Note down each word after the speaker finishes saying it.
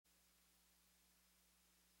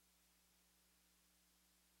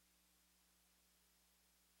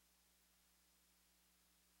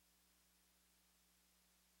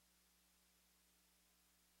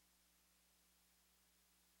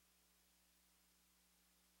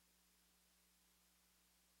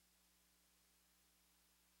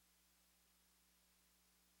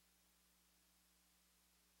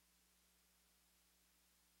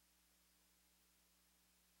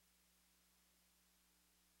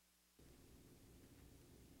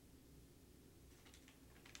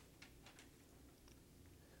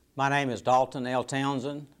My name is Dalton L.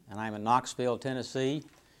 Townsend, and I'm in Knoxville, Tennessee.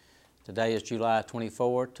 Today is July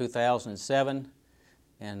 24, 2007,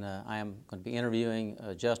 and I am going to be interviewing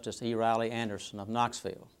Justice E. Riley Anderson of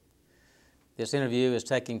Knoxville. This interview is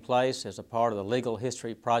taking place as a part of the Legal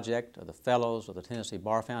History Project of the Fellows of the Tennessee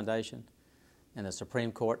Bar Foundation and the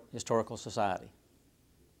Supreme Court Historical Society.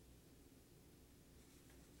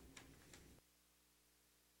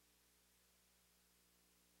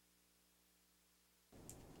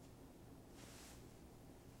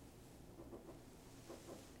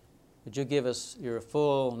 Would you give us your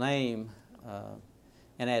full name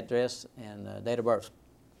and address and date of birth?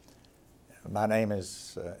 My name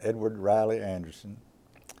is Edward Riley Anderson.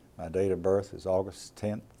 My date of birth is August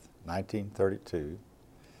 10th, 1932,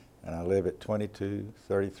 and I live at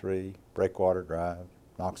 2233 Breakwater Drive,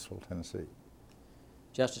 Knoxville, Tennessee.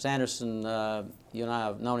 Justice Anderson, you and I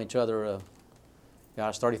have known each other,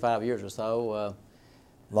 gosh, 35 years or so.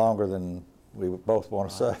 Longer than we both want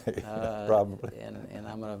to say, probably. And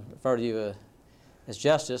I'm going to refer to you as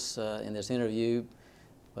Justice in this interview,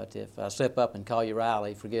 but if I slip up and call you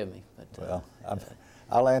Riley, forgive me. But, well,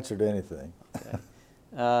 I'll answer to anything.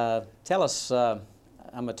 Okay. Tell us, I'm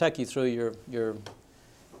going to take you through your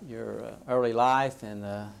early life and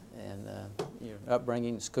your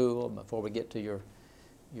upbringing, school, before we get to your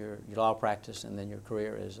law practice and then your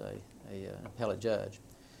career as an appellate judge.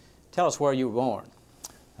 Tell us where you were born.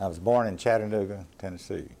 I was born in Chattanooga,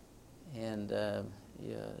 Tennessee. And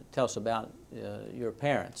tell us about your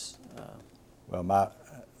parents. Well, my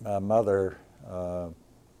mother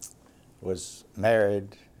was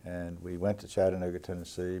married, and we went to Chattanooga,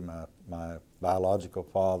 Tennessee. My biological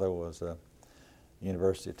father was a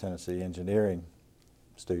University of Tennessee engineering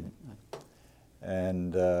student.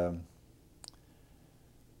 And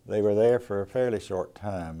they were there for a fairly short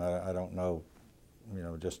time. I don't know,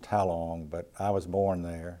 just how long, but I was born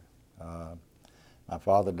there. My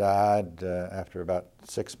father died after about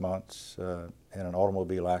 6 months in an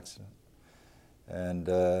automobile accident. And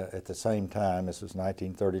at the same time, this was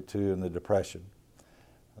 1932 in the Depression,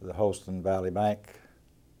 the Holston Valley Bank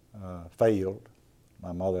failed.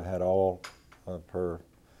 My mother had all of her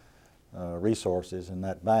resources in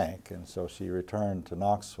that bank, and so she returned to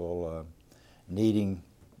Knoxville needing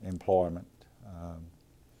employment.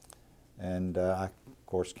 And I, of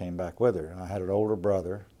course, came back with her. I had an older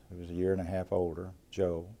brother who was a year and a half older,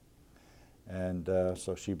 Joe, and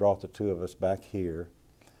so she brought the two of us back here.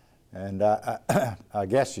 And I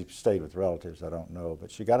guess she stayed with relatives, I don't know,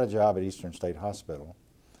 but she got a job at Eastern State Hospital.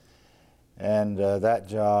 And that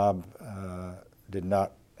job did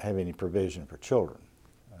not have any provision for children.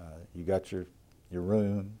 You got your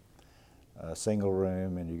room, a single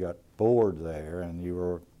room, and you got board there,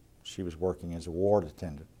 and she was working as a ward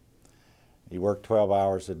attendant. You worked 12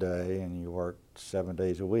 hours a day, and you worked 7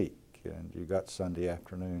 days a week, and you got Sunday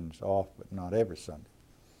afternoons off, but not every Sunday.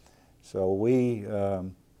 So we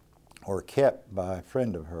were kept by a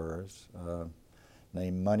friend of hers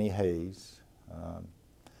named Money Hayes,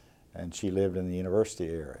 and she lived in the university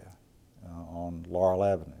area on Laurel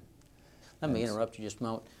Avenue. Let me interrupt you just a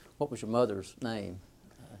moment. What was your mother's name?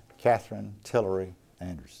 Catherine Tillery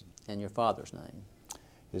Anderson. And your father's name?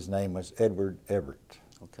 His name was Edward Everett.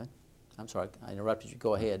 Okay. I'm sorry, I interrupted you.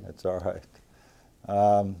 Go ahead. That's all right.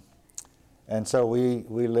 And so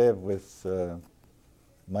we lived with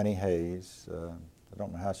Money Hayes. I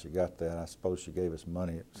don't know how she got that. I suppose she gave us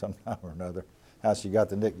money at some time or another, how she got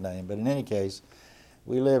the nickname. But in any case,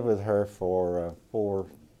 we lived with her for 4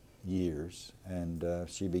 years, and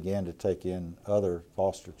she began to take in other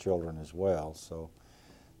foster children as well. So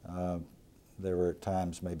there were at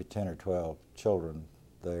times maybe 10 or 12 children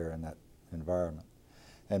there in that environment.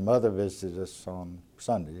 And Mother visited us on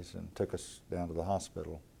Sundays and took us down to the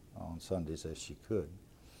hospital on Sundays as she could.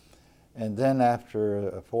 And then after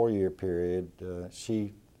a 4-year period,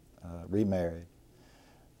 she remarried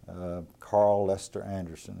Carl Lester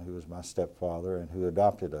Anderson, who was my stepfather and who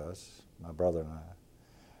adopted us, my brother and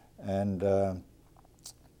I. And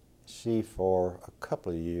she, for a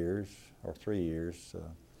couple of years, or 3 years,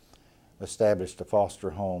 established a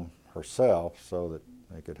foster home herself so that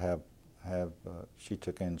they could she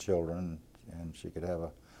took in children and she could have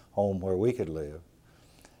a home where we could live.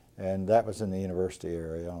 And that was in the university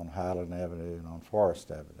area on Highland Avenue and on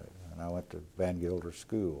Forest Avenue. And I went to Van Gilder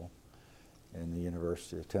School in the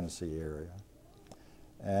University of Tennessee area.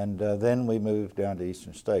 And then we moved down to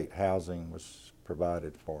Eastern State. Housing was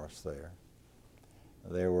provided for us there.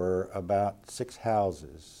 There were about 6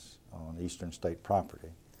 houses on Eastern State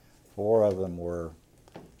property. 4 of them were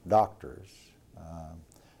doctors.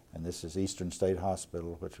 And this is Eastern State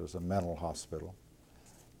Hospital, which was a mental hospital.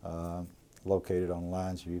 located on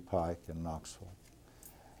Linesview Pike in Knoxville.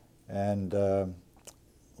 And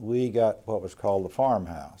we got what was called the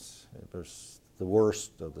farmhouse. It was the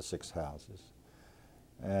worst of the 6 houses.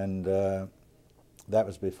 And that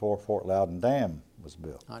was before Fort Loudon Dam was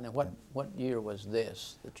built. Now, what year was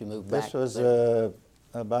this that you moved back? This was it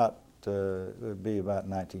would be about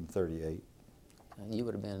 1938. And you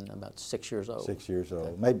would have been about 6 years old. 6 years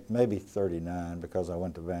old, Okay. maybe 39, because I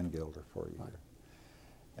went to Van Gilder for a year. Right.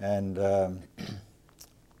 And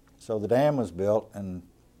so the dam was built, and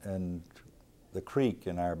the creek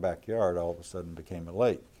in our backyard all of a sudden became a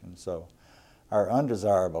lake. And so our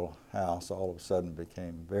undesirable house all of a sudden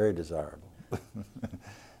became very desirable.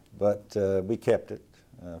 But we kept it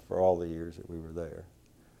for all the years that we were there.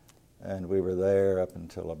 And we were there up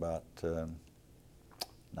until about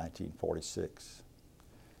 1946.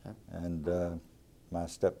 Okay. And my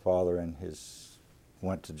stepfather and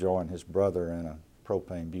went to join his brother in a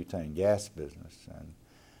propane butane gas business, and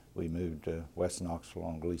we moved to West Knoxville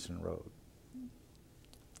on Gleason Road.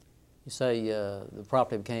 You say the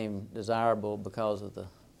property became desirable because of the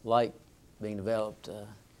lake being developed.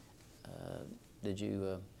 Did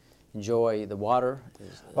you enjoy the water?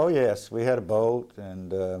 Oh yes, we had a boat,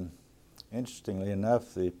 and interestingly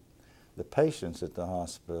enough, the patients at the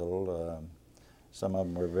hospital, some of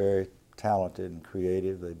them were very talented and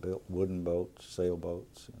creative. They built wooden boats,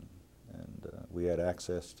 sailboats, and we had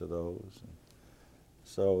access to those. And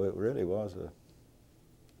so it really was a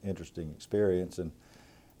interesting experience, and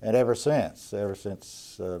ever since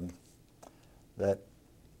that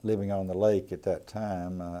living on the lake at that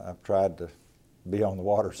time, I've tried to be on the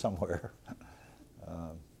water somewhere.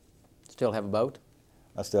 Still have a boat?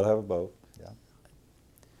 I still have a boat, yeah.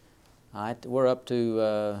 All right, we're up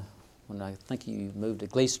to when I think you moved to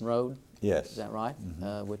Gleason Road. Yes. Is that right?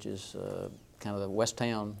 Mm-hmm. Which is kind of the West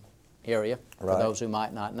Town area, Right. for those who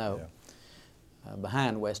might not know. Yeah.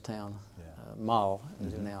 Behind West Town Yeah. Mall, as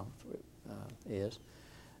it Mm-hmm. now is.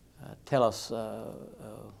 Tell us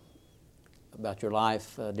about your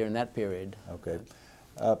life during that period. Okay.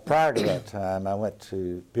 Prior to that time, I went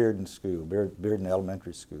to Bearden School, Bearden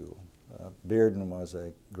Elementary School. Bearden was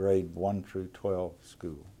a grade 1 through 12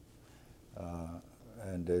 school.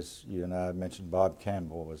 And as you and I mentioned, Bob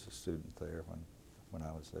Campbell was a student there when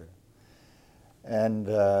I was there. And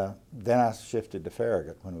then I shifted to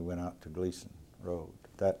Farragut when we went out to Gleason Road.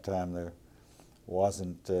 At that time, there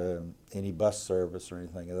wasn't any bus service or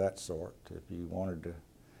anything of that sort. If you wanted to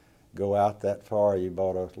go out that far, you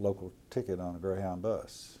bought a local ticket on a Greyhound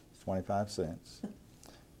bus, 25 cents.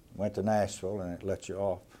 Went to Nashville, and it let you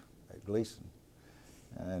off at Gleason.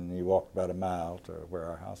 And you walked about a mile to where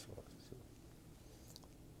our house was.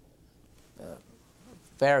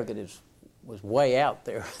 Farragut was way out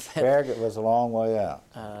there. Farragut was a long way out,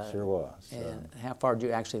 sure was. And how far did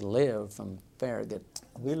you actually live from Farragut?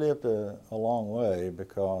 We lived a long way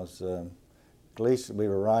because Gleason, we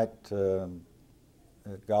were right at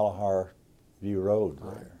Galahar View Road there.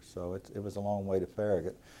 Right. So it was a long way to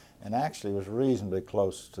Farragut. And actually it was reasonably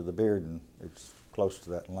close to the Bearden. It's close to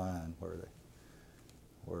that line where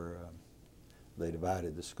they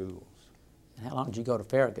divided the schools. And how long did you go to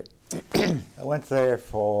Farragut? I went there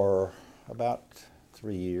for about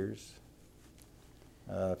 3 years.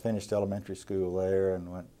 Finished elementary school there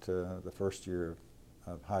and went to the first year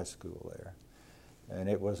of high school there. And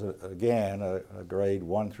it was, again, a grade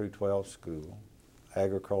 1 through 12 school.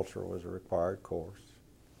 Agriculture was a required course.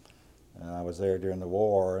 And I was there during the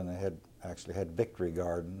war, and they actually had victory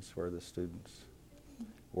gardens where the students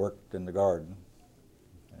worked in the garden.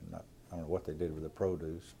 And I don't know what they did with the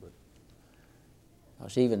produce, but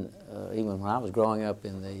even when I was growing up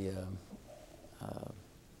in the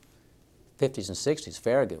 50s and 60s,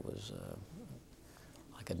 Farragut was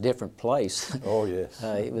like a different place. Oh yes.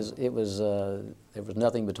 There was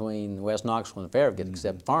nothing between West Knoxville and Farragut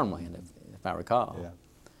except farmland, if I recall. Yeah.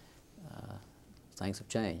 Things have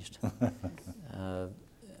changed.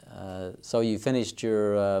 So you finished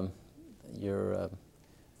your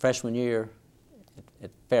freshman year at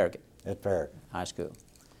Farragut. At Farragut. High school.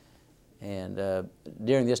 And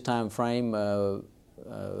during this time frame,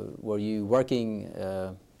 were you working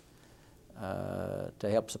to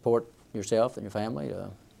help support yourself and your family?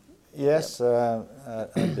 Yes, I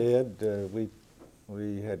did.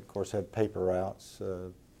 We had, of course, had paper routes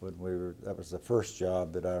when we were. That was the first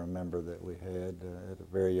job that I remember that we had at a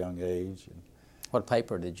very young age. And what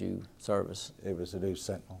paper did you service? it was the News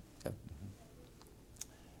Sentinel. Okay.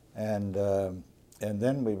 And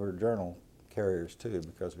then we were journal carriers too,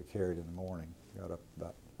 because we carried in the morning. Got up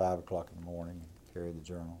about 5 o'clock in the morning and carried the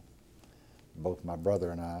journal. Both my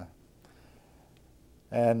brother and I.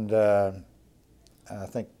 And I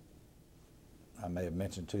think I may have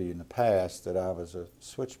mentioned to you in the past that I was a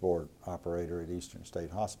switchboard operator at Eastern State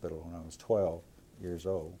Hospital when I was 12 years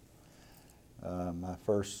old. My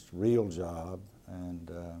first real job,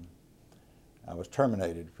 and I was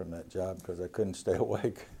terminated from that job because I couldn't stay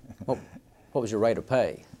awake. What was your rate of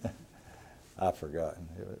pay? I've forgotten.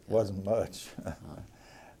 It wasn't much.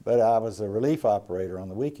 But I was a relief operator on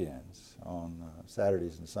the weekends, on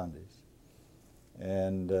Saturdays and Sundays.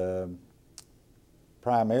 And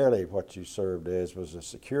primarily what you served as was a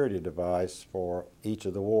security device for each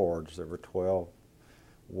of the wards. There were 12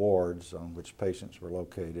 wards on which patients were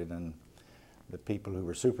located, and the people who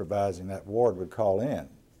were supervising that ward would call in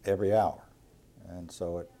every hour. And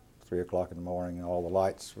so at 3 o'clock in the morning, all the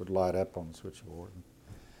lights would light up on the switchboard.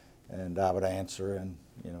 And I would answer, and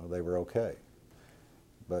you know, they were okay.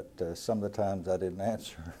 But some of the times I didn't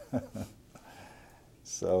answer.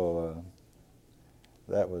 So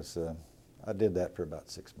that was, I did that for about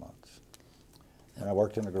 6 months. And I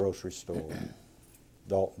worked in a grocery store,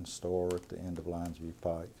 Dalton store at the end of Linesview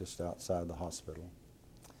Pike, just outside the hospital.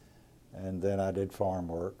 And then I did farm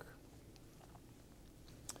work.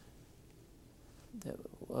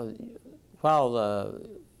 While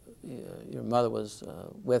your mother was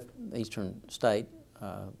with Eastern State,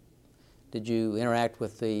 did you interact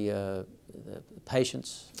with the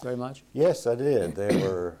patients very much? Yes, I did.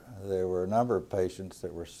 There were a number of patients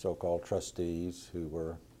that were so-called trustees who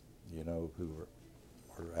were, you know, who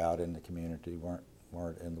were out in the community,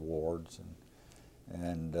 weren't in the wards,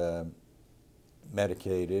 and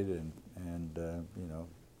medicated, and you know,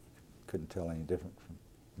 couldn't tell any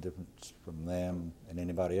difference from them and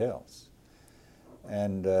anybody else.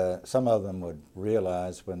 And some of them would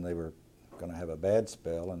realize when they were going to have a bad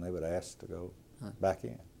spell, and they would ask to go back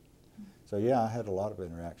in. So yeah, I had a lot of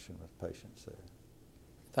interaction with patients there.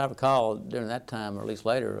 If I recall, during that time, or at least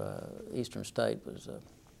later, Eastern State was a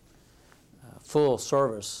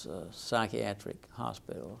full-service psychiatric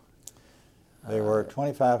hospital. There were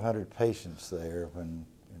 2,500 patients there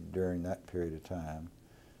during that period of time.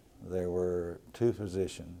 There were 2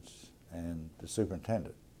 physicians and the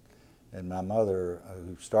superintendent. And my mother,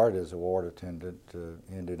 who started as a ward attendant,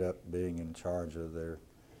 ended up being in charge of their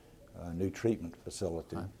new treatment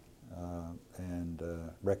facility, and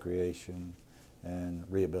recreation and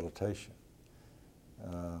rehabilitation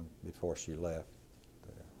before she left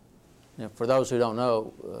there. Now, for those who don't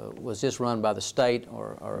know, was this run by the state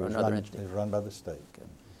or another entity? It was run by the state. Okay.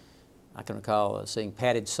 I can recall seeing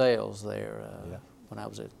padded cells there Yeah. when I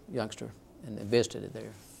was a youngster and visited it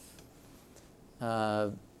there.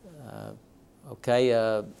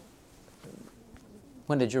 Okay,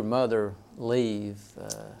 when did your mother leave?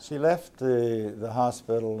 She left the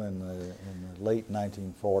hospital in the late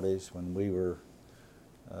 1940s when we were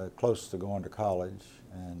close to going to college,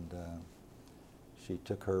 and she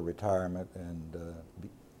took her retirement and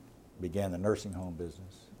began the nursing home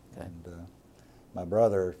business. Okay. And my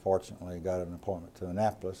brother, fortunately, got an appointment to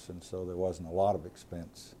Annapolis, and so there wasn't a lot of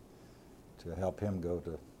expense to help him go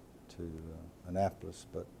to Annapolis,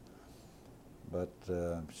 but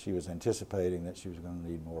she was anticipating that she was going to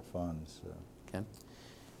need more funds. Okay.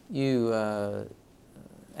 You,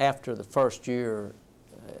 after the first year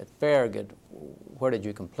at Farragut, where did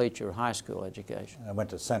you complete your high school education? I went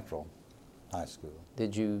to Central High School.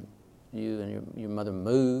 Did you and your mother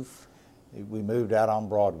move? We moved out on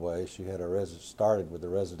Broadway. She had started with a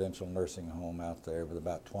residential nursing home out there with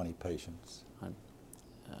about 20 patients.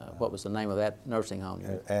 What was the name of that nursing home?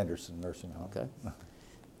 Anderson Nursing Home. Okay.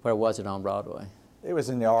 Where was it on Broadway? It was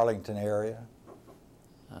in the Arlington area.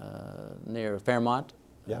 Near Fairmont?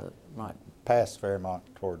 Yeah. Right. Past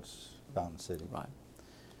Fairmont towards Fountain City. Right.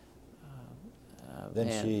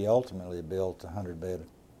 Then she ultimately built a 100-bed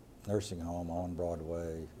nursing home on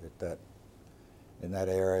Broadway in that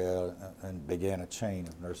area, and began a chain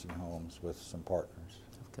of nursing homes with some partners.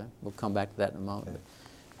 Okay. We'll come back to that in a moment.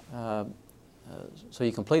 Okay. So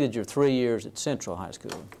you completed your 3 years at Central High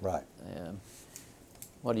School. Right.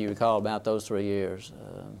 What do you recall about those 3 years?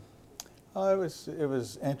 Oh, it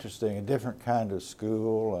was interesting. A different kind of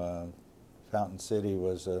school. Fountain City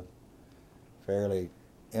was a fairly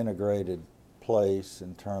integrated place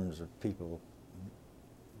in terms of people,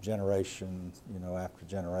 generation, you know, after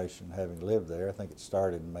generation having lived there. I think it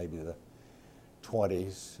started in maybe the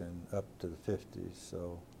 20s and up to the 50s,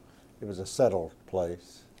 so it was a settled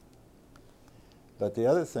place. But the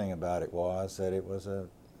other thing about it was that it was a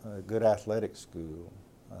good athletic school.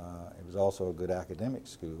 It was also a good academic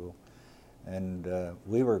school, and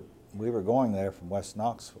we were going there from West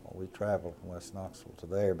Knoxville. We traveled from West Knoxville to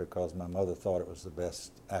there because my mother thought it was the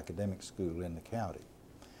best academic school in the county.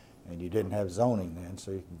 And you didn't have zoning then,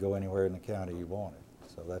 so you could go anywhere in the county you wanted.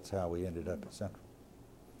 So that's how we ended up at Central.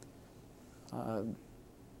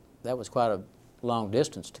 That was quite a long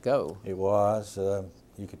distance to go. It was.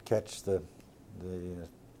 You could catch the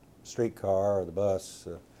streetcar or the bus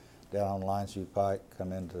down on Line Street Pike,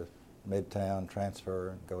 come into Midtown, transfer,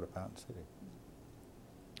 and go to Fountain City.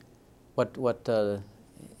 What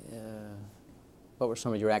were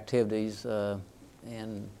some of your activities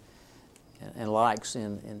and likes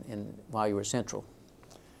while you were at Central?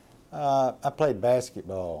 I played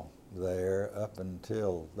basketball there up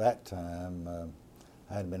until that time.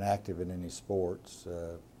 I hadn't been active in any sports.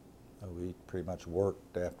 We pretty much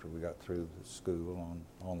worked after we got through the school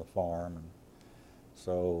on the farm, and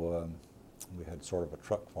so we had sort of a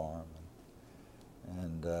truck farm,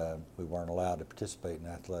 and we weren't allowed to participate in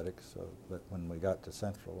athletics. So, but when we got to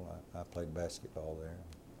Central, I played basketball there.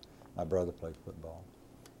 My brother played football.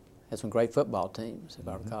 Had some great football teams, if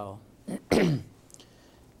I recall.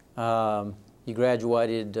 You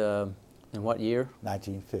graduated in what year?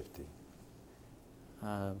 1950.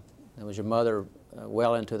 Was your mother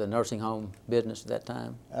well into the nursing home business at that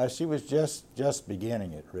time? She was just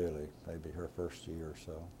beginning it, really, maybe her first year or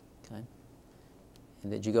so. Okay.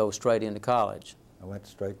 And did you go straight into college? I went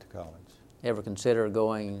straight to college. Ever consider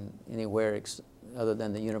going anywhere other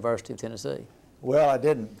than the University of Tennessee? Well, I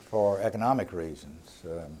didn't for economic reasons.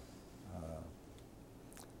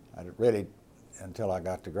 I really, until I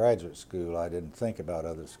got to graduate school, I didn't think about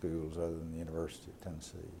other schools other than the University of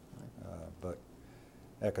Tennessee. But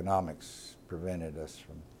economics prevented us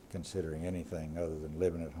from considering anything other than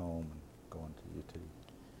living at home and going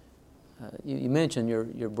to UT. You mentioned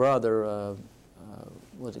your brother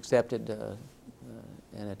was accepted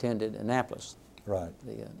and attended Annapolis, right?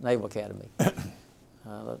 The Naval Academy.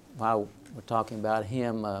 While we're talking about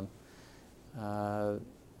him,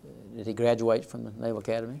 did he graduate from the Naval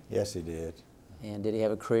Academy? Yes, he did. And did he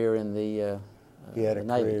have a career in the He had a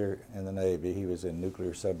Navy? career in the Navy. He was in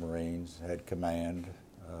nuclear submarines, had command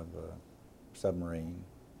of a submarine.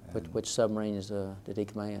 Which submarines did he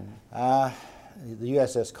command? The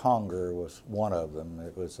USS Conger was one of them.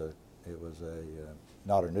 It was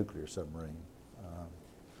not a nuclear submarine.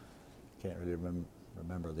 Can't really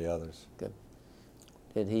remember the others. Good.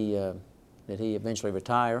 Did he eventually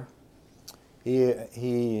retire?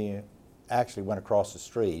 He actually went across the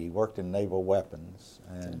street. He worked in naval weapons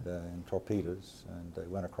and in torpedoes, and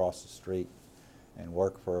went across the street and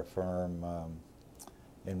worked for a firm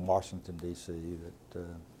in Washington, D.C. that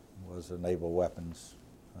was a naval weapons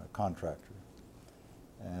contractor.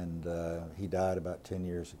 And he died about 10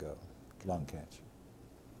 years ago, lung cancer.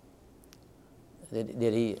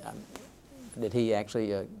 Did he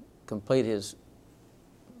actually complete his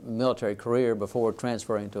military career before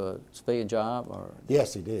transferring to a civilian job? Or?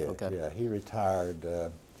 Yes, he did. Okay. Yeah, he retired.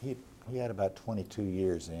 He had about 22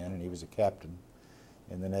 years in, and he was a captain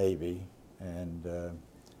in the Navy, and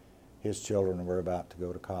his children were about to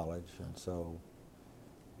go to college, and so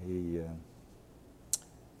he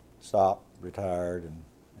stopped, retired,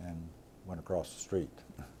 and went across the street.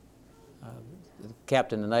 The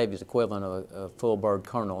captain in the Navy is equivalent of a full bird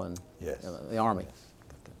colonel in the Army. Yes.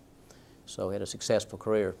 Okay. So he had a successful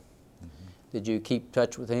career. Mm-hmm. Did you keep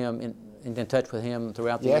touch with him, in touch with him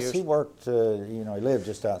throughout the years? years? Yes, he worked, you know, he lived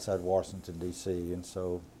just outside Washington, D.C., and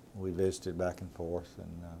so we visited back and forth,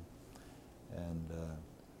 and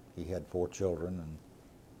he had 4 children,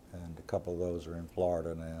 and a couple of those are in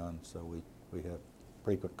Florida now, and so we have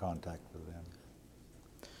frequent contact with them.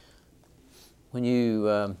 When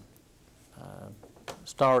you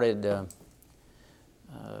started at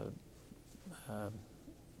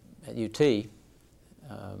UT,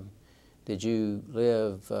 did you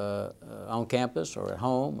live on campus or at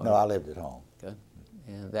home? Or? No, I lived at home. Okay.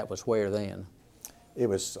 And that was where then? It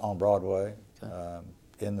was on Broadway, Okay.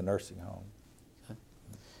 in the nursing home. Okay.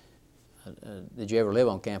 Did you ever live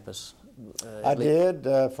on campus? I did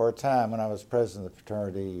for a time. When I was president of the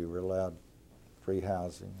fraternity, you were allowed free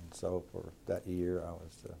housing, and so for that year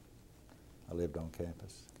I lived on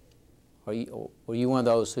campus. Were you one of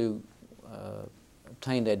those who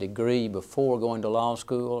obtained a degree before going to law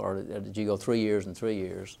school, or did you go 3 years and 3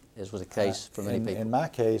 years, as was the case for many people? In my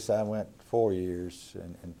case, I went 4 years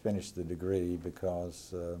and finished the degree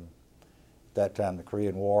because at that time the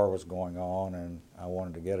Korean War was going on, and I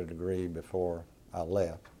wanted to get a degree before I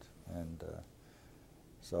left, and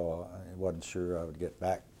so I wasn't sure I would get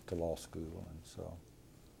back to law school, and so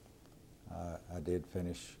I did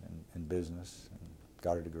finish in business and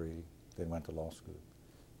got a degree, then went to law school.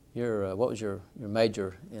 What was your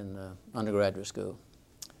major in undergraduate school?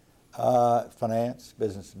 Finance,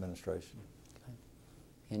 business administration. Okay.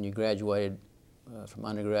 And you graduated from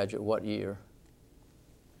undergraduate what year?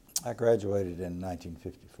 I graduated in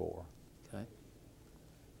 1954. Okay.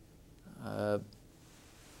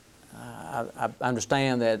 I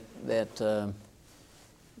understand that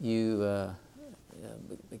you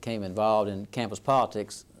became involved in campus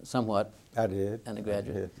politics somewhat. I did.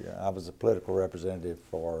 Undergraduate. I did, yeah. I was a political representative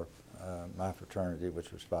for my fraternity,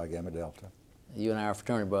 which was Phi Gamma Delta. You and I are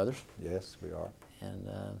fraternity brothers. Yes, we are. And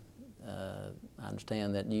I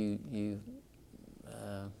understand that you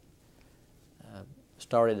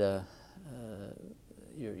started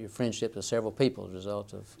your friendship with several people as a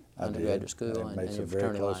result of undergraduate school and made your some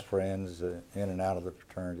fraternity very close life. friends in and out of the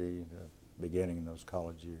fraternity, beginning in those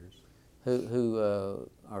college years. Who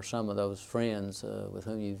are some of those friends with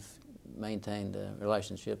whom you've maintained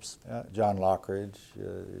relationships? John Lockridge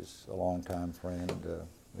is a longtime friend.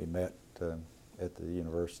 We met at the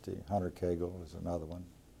university. Hunter Cagle is another one.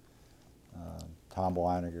 Tom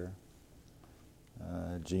Weiniger,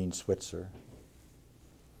 Gene Switzer.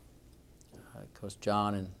 Of course,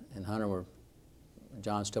 John and Hunter were,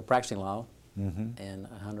 John's still practicing law, and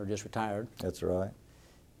Hunter just retired. That's right.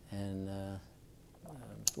 And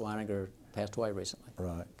Mr. Weiniger passed away recently.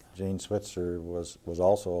 Right. Gene Switzer was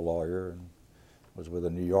also a lawyer and was with a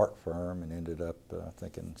New York firm and ended up, I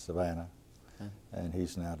think, in Savannah, and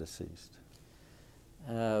he's now deceased.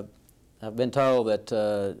 I've been told that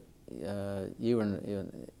you were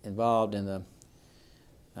involved in the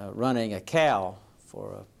running a cow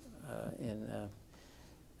for in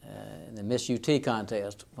the Miss UT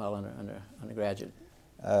contest while undergraduate.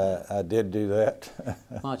 I did do that.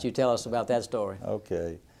 Why don't you tell us about that story?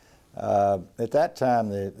 Okay. At that time,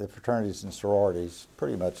 the fraternities and sororities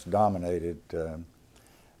pretty much dominated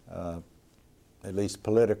at least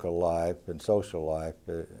political life and social life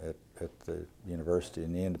at the university,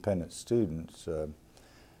 and the independent students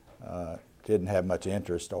didn't have much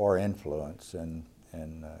interest or influence in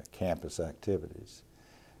campus activities.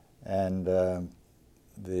 And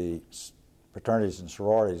the fraternities and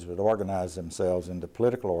sororities would organize themselves into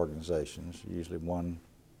political organizations, usually one,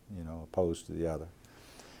 opposed to the other.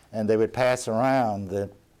 And they would pass around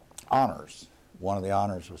the honors. One of the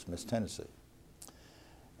honors was Miss Tennessee.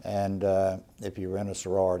 And if you were in a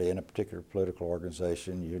sorority in a particular political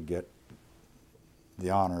organization, you'd get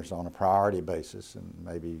the honors on a priority basis, and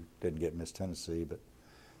maybe didn't get Miss Tennessee, but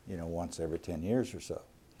once every 10 years or so.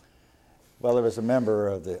 Well, there was a member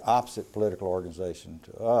of the opposite political organization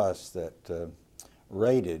to us that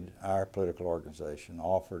raided our political organization,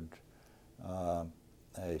 offered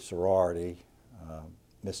a sorority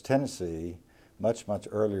Miss Tennessee much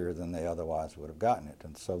earlier than they otherwise would have gotten it,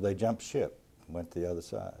 and so they jumped ship, went the other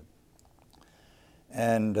side,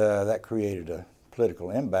 and that created a political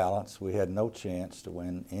imbalance. We had no chance to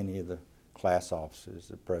win any of the class offices,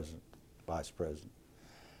 the president, vice president,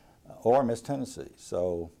 or Miss Tennessee.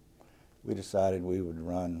 So we decided we would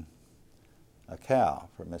run a cow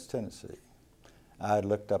for Miss Tennessee. I had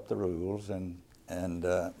looked up the rules, and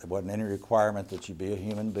there wasn't any requirement that you be a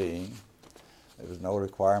human being. There was no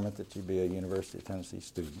requirement that you be a University of Tennessee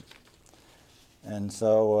student. And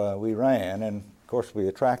so we ran, and of course we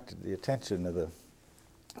attracted the attention of the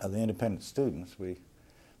independent students. We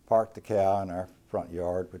parked the cow in our front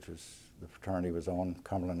yard, which was, the fraternity was on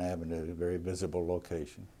Cumberland Avenue, a very visible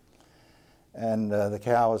location. And the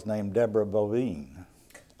cow was named Deborah Bovine.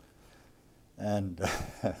 And,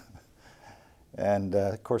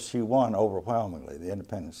 of course she won overwhelmingly. The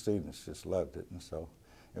independent students just loved it, and so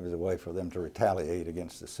it was a way for them to retaliate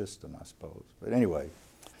against the system, I suppose. But anyway,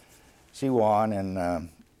 she won, and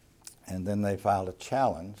then they filed a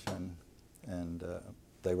challenge, and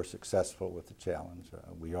they were successful with the challenge.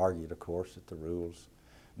 We argued, of course, that the rules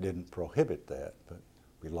didn't prohibit that, but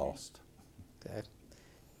we lost. Okay.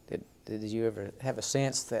 Did you ever have a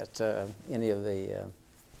sense that any of the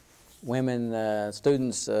women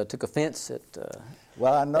students took offense at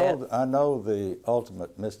Well, I know the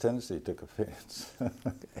ultimate Miss Tennessee took offense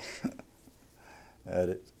at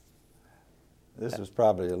it. This was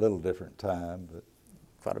probably a little different time, but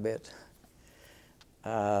quite a bit.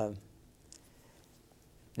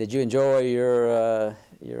 Did you enjoy your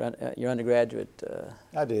undergraduate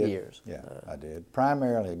I did. years? Yeah, I did.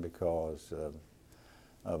 Primarily because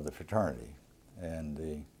of the fraternity and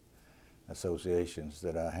the associations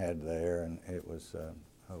that I had there, and it was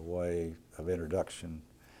a way of introduction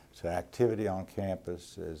to activity on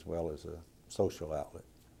campus as well as a social outlet.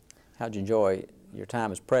 How'd you enjoy your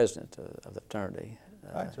time as president of the fraternity?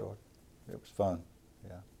 I enjoyed it. It was fun,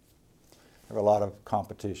 yeah. There were a lot of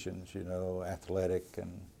competitions, athletic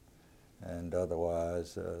and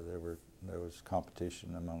otherwise. There was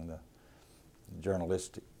competition among the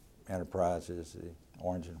journalistic enterprises, the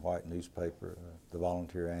orange and white newspaper, the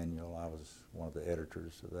Volunteer Annual. I was one of the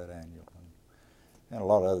editors of that annual, and a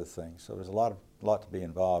lot of other things. So there's a lot to be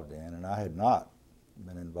involved in, and I had not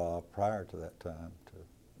been involved prior to that time to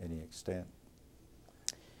any extent.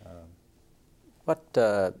 What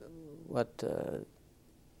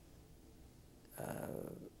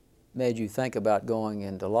made you think about going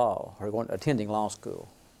into law or attending law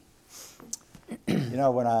school? You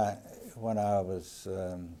know, when I was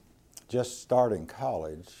just starting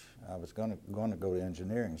college, I was going to go to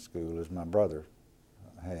engineering school, as my brother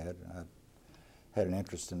had. I had an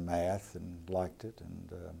interest in math and liked it,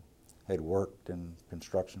 and had worked in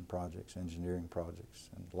construction projects, engineering projects,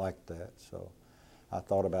 and liked that. So I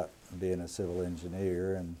thought about being a civil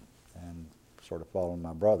engineer and sort of following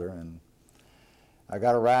my brother. And I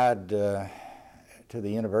got a ride to the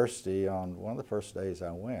university on one of the first days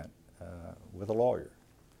I went with a lawyer.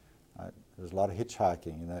 There was a lot of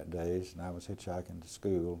hitchhiking in that days, and I was hitchhiking to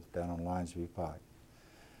school down on Linesview Pike.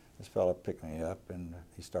 This fellow picked me up, and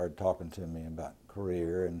he started talking to me about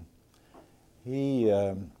career, and he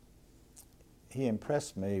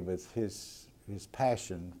impressed me with his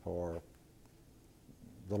passion for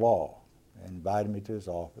the law, and invited me to his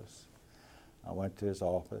office. I went to his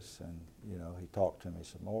office, and he talked to me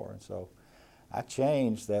some more, and so I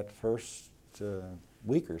changed that first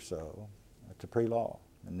week or so to pre-law,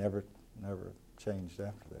 and never changed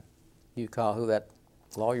after that. You recall who that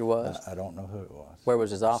lawyer was? I don't know who it was. Where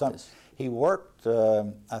was his office? He worked,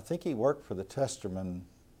 I think he worked for the Testerman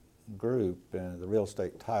Group, the real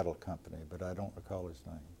estate title company, but I don't recall his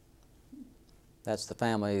name. That's the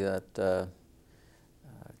family that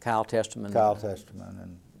Kyle Testerman. Kyle Testerman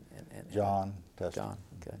and John Testerman. John,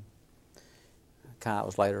 okay. Kyle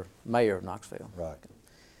was later mayor of Knoxville. Right.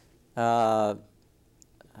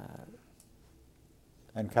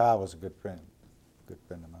 And Kyle was a good friend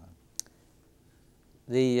of mine.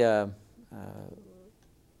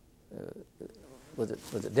 Was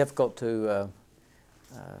it difficult to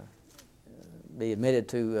be admitted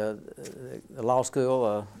to the law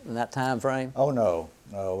school in that time frame? Oh no,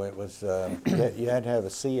 it was you had to have a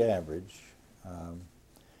C average.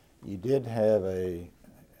 You did have and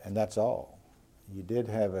that's all. You did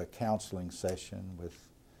have a counseling session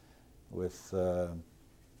with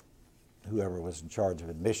whoever was in charge of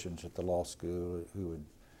admissions at the law school, who would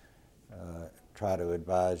try to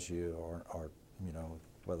advise you or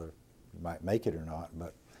whether you might make it or not.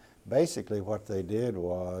 But basically what they did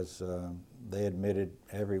was they admitted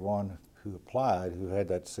everyone who applied who had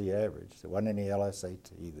that C average. There wasn't any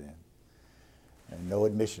LSAT then, and no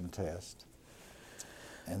admission test.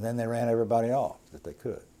 And then they ran everybody off that they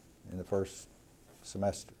could in the first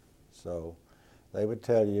semester. So they would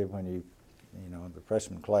tell you when the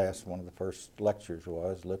freshman class, one of the first lectures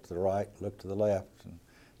was look to the right, look to the left, and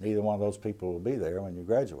neither one of those people will be there when you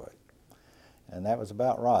graduate. And that was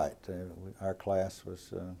about right. Our class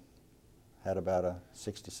had about a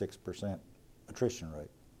 66% attrition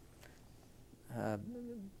rate.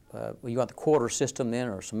 Were you on the quarter system then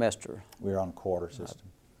or semester? We were on a quarter system.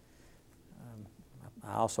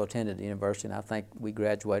 I also attended the university, and I think we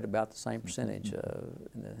graduated about the same percentage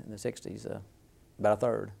in the 60s, about a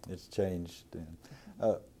third. It's changed then.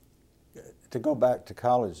 To go back to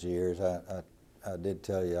college years, I did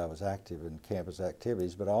tell you I was active in campus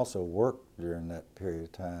activities, but I also worked during that period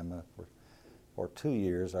of time. For 2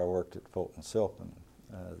 years, I worked at Fulton Silken,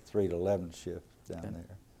 3 to 11 shift down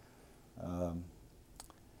there.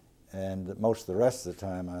 And most of the rest of the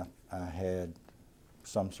time, I had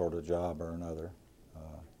some sort of job or another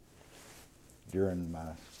during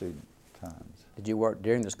my student times. Did you work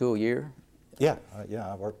during the school year? Yeah,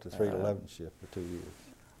 I worked the 3 to 11 shift for 2 years.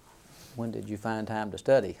 When did you find time to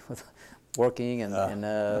study? Working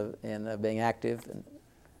and being active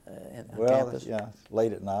on campus? Yeah,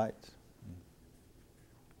 late at night,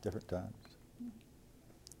 different times.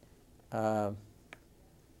 How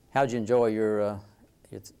did you enjoy your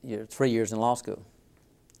 3 years in law school?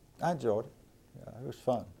 I enjoyed it. Yeah, it was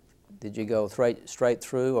fun. Did you go straight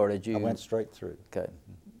through, or did you? I went straight through. Okay.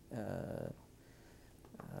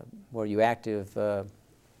 Were you active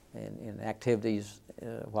in activities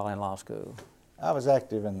while in law school? I was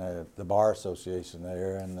active in the bar association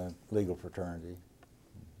there and the legal fraternity.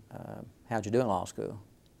 How'd you do in law school?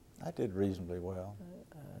 I did reasonably well.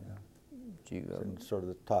 Did you, in sort of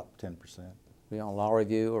the top 10%. Were you on law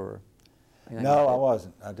review or anything No, like that? I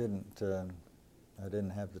wasn't. I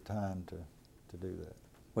didn't have the time to do that.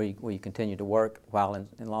 Will you continue to work while in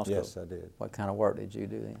law school? Yes, I did. What kind of work did you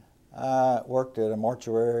do then? I worked at a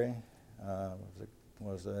mortuary,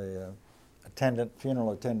 was a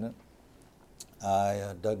funeral attendant.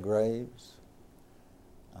 I dug graves.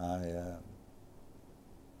 I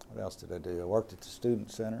What else did I do? I worked at the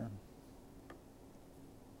Student Center.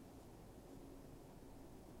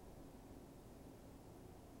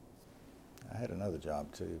 I had another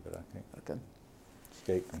job too, but I can't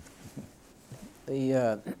escape me.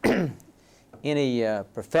 The any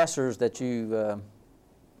professors that you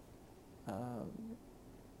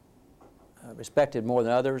respected more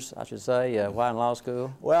than others, I should say, while in law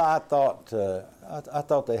school? Well, I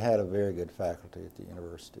thought they had a very good faculty at the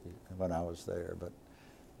university when I was there,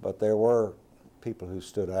 but there were people who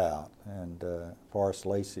stood out, and Forrest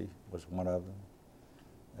Lacey was one of them,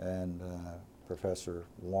 and Professor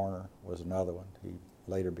Warner was another one. He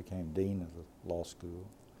later became dean of the law school,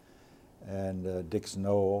 and Dix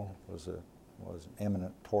Noel was an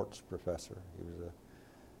eminent torts professor. He was a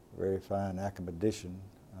very fine academician.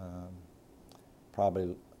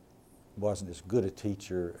 Probably wasn't as good a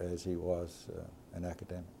teacher as he was an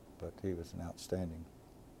academic, but he was an outstanding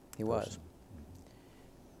person.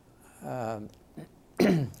 Was.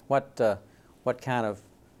 What kind of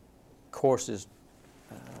courses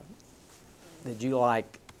did you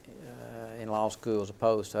like in law school as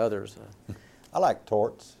opposed to others? I liked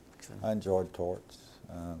torts. I enjoyed torts.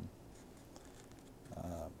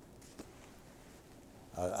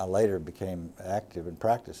 I later became active in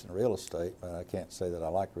practice in real estate, but I can't say that I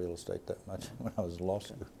liked real estate that much when I was in law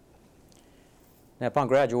school. Now, upon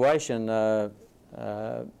graduation,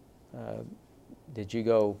 did you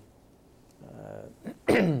go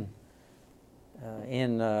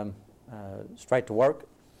straight to work?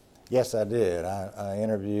 Yes, I did. I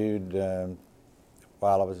interviewed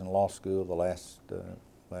while I was in law school the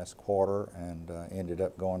last quarter, and ended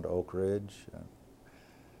up going to Oak Ridge.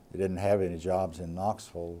 They didn't have any jobs in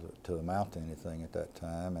Knoxville to amount to anything at that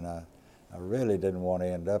time, and I really didn't want to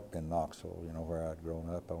end up in Knoxville, you know, where I'd grown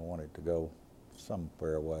up. I wanted to go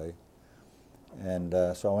somewhere away. And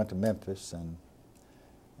so I went to Memphis and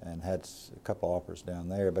had a couple offers down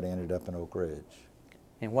there, but I ended up in Oak Ridge.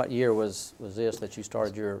 And what year was this that you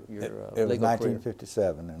started your legal career? It was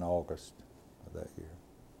 1957 in August of that year.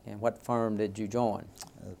 And what firm did you join?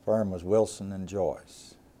 The firm was Wilson and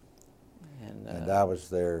Joyce. And I was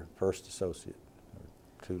their first associate. There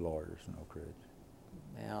were 2 lawyers in Oak Ridge.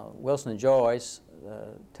 Now, Wilson and Joyce,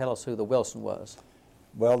 tell us who the Wilson was.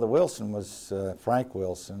 Well, the Wilson was Frank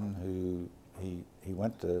Wilson, who he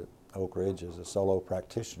went to Oak Ridge as a solo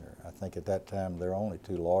practitioner. I think at that time there were only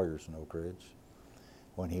 2 lawyers in Oak Ridge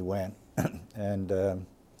when he went. And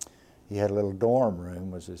he had a little dorm room,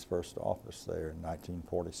 was his first office there in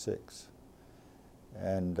 1946.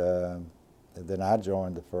 And then I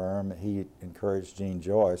joined the firm. He encouraged Gene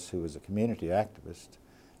Joyce, who was a community activist,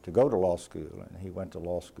 to go to law school. And he went to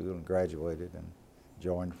law school and graduated and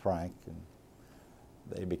joined Frank. And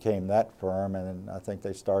they became that firm, and I think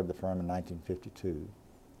they started the firm in 1952.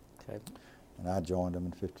 Okay. And I joined them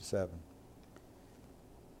in 57.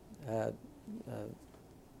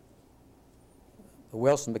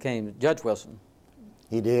 Wilson became Judge Wilson.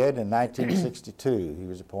 He did in 1962. He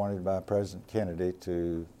was appointed by President Kennedy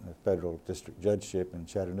to the federal district judgeship in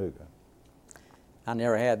Chattanooga. I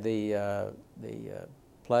never had the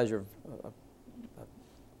pleasure of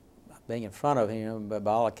being in front of him, but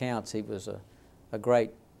by all accounts, he was a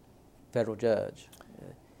great federal judge.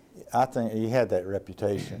 I think he had that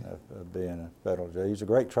reputation of being a federal judge. He was a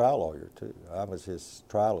great trial lawyer, too. I was his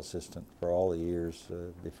trial assistant for all the years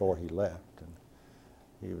before he left, and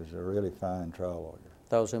he was a really fine trial lawyer.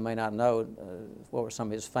 Those who may not know, what were some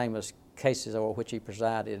of his famous cases over which he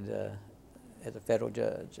presided as a federal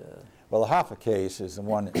judge? Well, the Hoffa case is the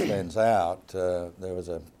one that stands out. There was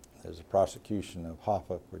a prosecution of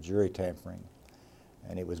Hoffa for jury tampering,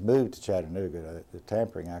 and it was moved to Chattanooga. The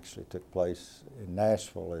tampering actually took place in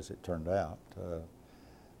Nashville, as it turned out,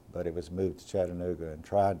 but it was moved to Chattanooga and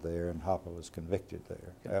tried there, and Hoffa was convicted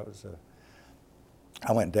there. That was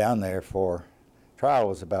I went down there for trial.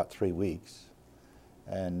 Was about 3 weeks,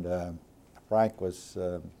 and Frank was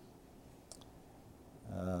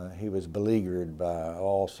he was beleaguered by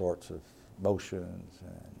all sorts of motions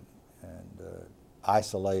and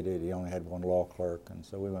isolated. He only had 1 law clerk, and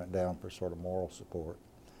so we went down for sort of moral support.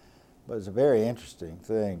 But it was a very interesting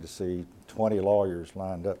thing to see 20 lawyers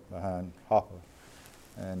lined up behind Hoffa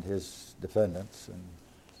and his defendants, and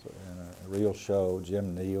so in a real show.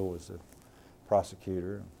 Jim Neal was the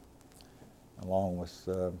prosecutor, along with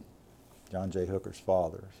John J. Hooker's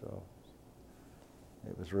father. So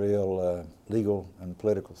it was real legal and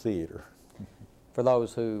political theater. For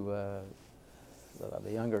those who,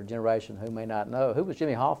 the younger generation who may not know, who was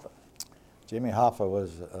Jimmy Hoffa? Jimmy Hoffa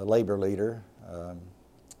was a labor leader.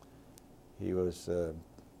 He was a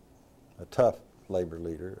tough labor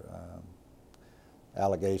leader.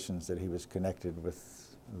 Allegations that he was connected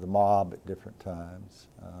with the mob at different times.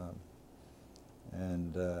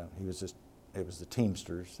 And he was just, it was the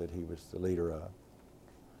Teamsters that he was the leader of.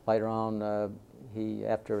 Later on,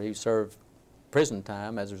 after he served prison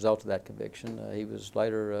time as a result of that conviction, he was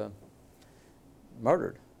later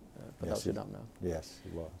murdered, for those who don't know. Yes, he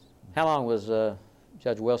was. How long was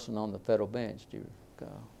Judge Wilson on the federal bench, do you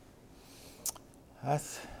recall?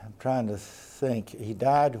 I'm trying to think. He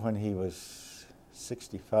died when he was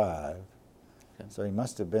 65, Okay. so he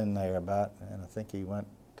must have been there about, and I think he went,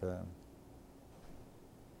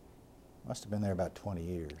 must have been there about 20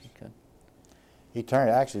 years. Okay. He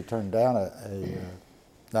actually turned down a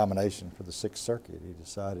nomination for the Sixth Circuit. He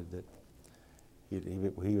decided that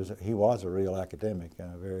he was a real academic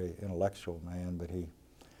and a very intellectual man, but he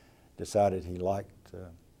decided he liked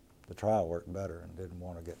the trial work better and didn't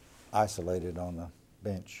want to get isolated on the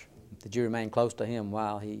bench. Did you remain close to him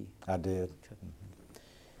while he? I did. Okay.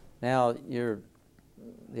 Now, the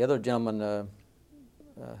other gentleman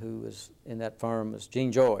who was in that firm was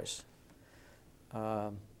Gene Joyce.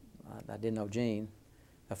 I didn't know Gene,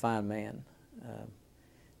 a fine man.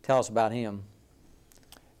 Tell us about him.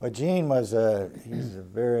 Well, Gene was he's a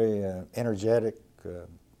very energetic,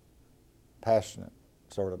 passionate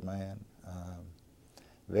sort of man.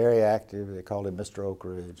 Very active. They called him Mr. Oak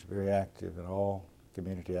Ridge. Very active in all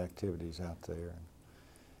community activities out there,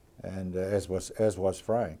 and as was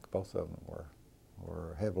Frank. Both of them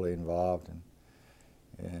were heavily involved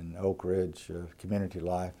in Oak Ridge community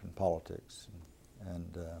life and politics,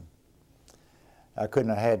 and I couldn't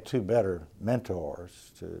have had two better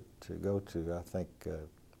mentors to go to. I think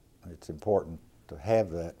it's important to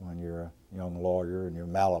have that when you're a young lawyer and you're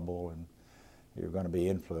malleable and you're going to be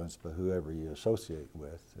influenced by whoever you associate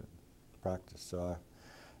with in practice. So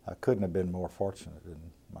I couldn't have been more fortunate in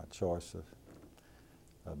my choice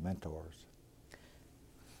of mentors.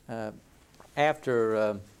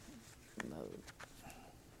 After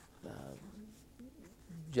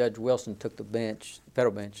Judge Wilson took the bench,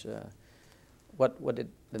 federal bench, what did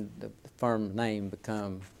the firm's name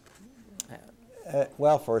become?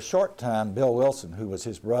 Well, for a short time, Bill Wilson, who was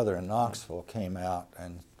his brother in Knoxville, came out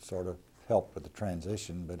and sort of helped with the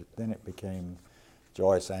transition, but then it became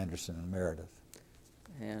Joyce, Anderson, and Meredith.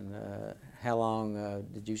 And how long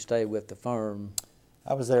did you stay with the firm?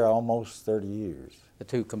 I was there almost 30 years. The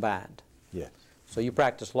two combined? Yes. So you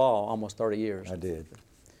practiced law almost 30 years? I did.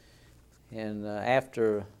 And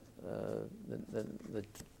after the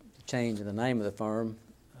change in the name of the firm,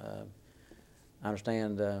 I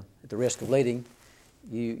understand, at the risk of leading,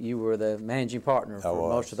 you were the managing partner for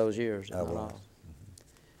most of those years. I was. Mm-hmm.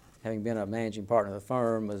 Having been a managing partner of the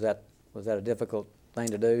firm, was that a difficult thing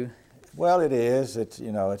to do? Well, it is. It's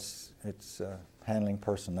it's handling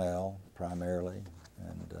personnel primarily,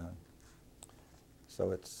 and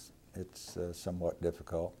so it's somewhat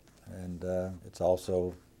difficult, and it's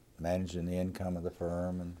also managing the income of the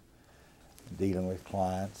firm and dealing with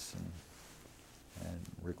clients and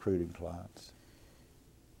recruiting clients.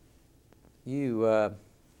 You,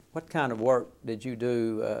 what kind of work did you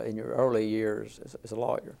do in your early years as a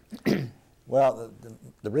lawyer? Well,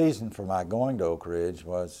 the reason for my going to Oak Ridge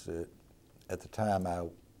was that at the time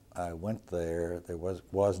I went there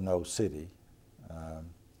was no city.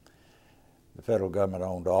 The federal government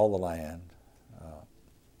owned all the land.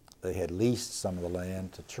 They had leased some of the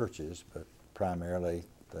land to churches, but primarily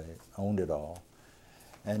they owned it all.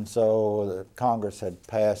 And so the Congress had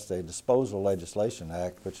passed a Disposal Legislation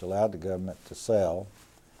Act which allowed the government to sell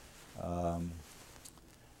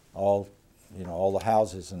all the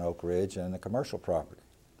houses in Oak Ridge and the commercial property.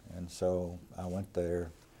 And so I went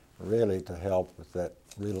there really to help with that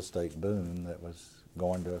real estate boom that was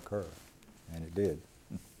going to occur, and it did.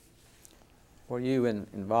 Were you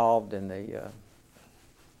involved in the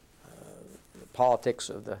politics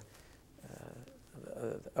of the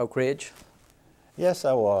Oak Ridge? Yes,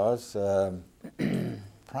 I was.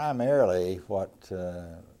 Primarily what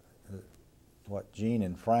Gene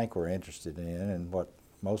and Frank were interested in, and what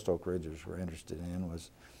most Oak Ridgers were interested in,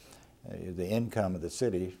 was the income of the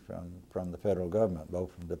city from the federal government,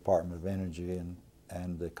 both from the Department of Energy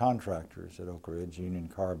and the contractors at Oak Ridge, Union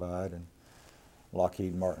Carbide and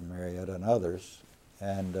Lockheed Martin Marietta and others.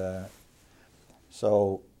 And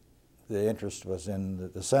so the interest was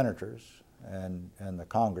in the senators and the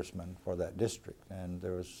congressmen for that district. And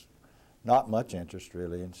there was not much interest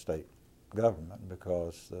really in state government,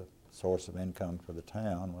 because the source of income for the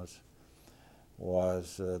town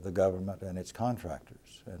was the government and its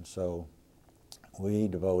contractors. And so we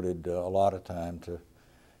devoted a lot of time to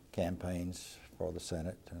campaigns for the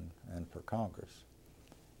Senate and for Congress.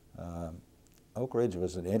 Oak Ridge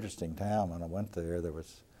was an interesting town when I went there. There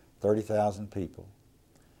was 30,000 people,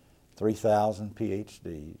 3,000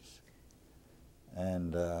 PhDs,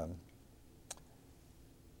 and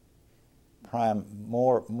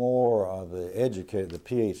more of the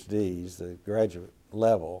PhDs, the graduate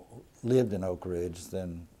level, lived in Oak Ridge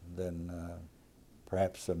than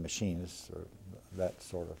perhaps a machinist or that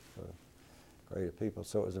sort of grade of people.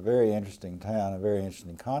 So it was a very interesting town, a very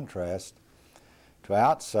interesting contrast to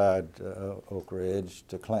outside Oak Ridge,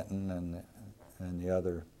 to Clinton and the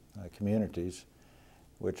other communities,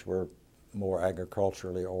 which were more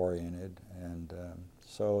agriculturally oriented, and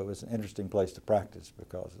so it was an interesting place to practice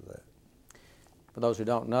because of that. For those who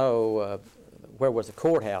don't know, where was the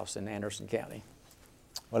courthouse in Anderson County?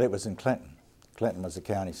 Well, it was in Clinton. Clinton was the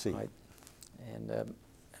county seat. Right. And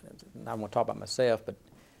I want to talk about myself, but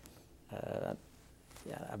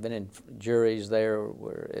yeah, I've been in juries there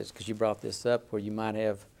where, because you brought this up, where you might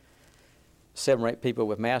have 7 or 8 people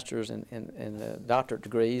with masters and doctorate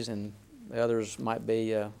degrees, and the others might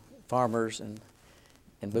be farmers and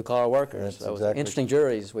blue-collar workers. That's so exactly interesting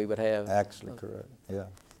juries we would have. Actually correct. Yeah,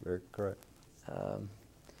 very correct.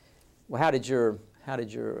 Well, how did your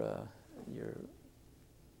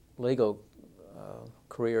legal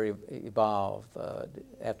career evolve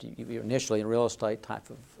after you were initially in real estate type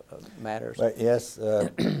of matters? But yes,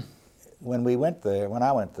 when I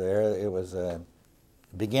went there, it was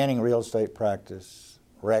beginning real estate practice,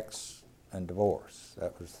 wrecks, and divorce.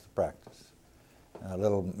 That was the practice. A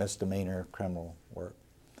little misdemeanor criminal work.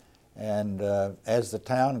 And as the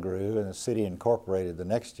town grew, and the city incorporated the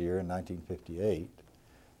next year in 1958,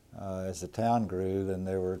 as the town grew, then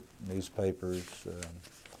there were newspapers,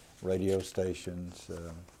 radio stations,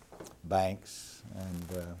 banks,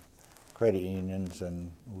 and credit unions,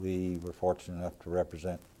 and we were fortunate enough to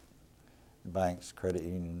represent banks, credit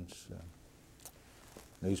unions,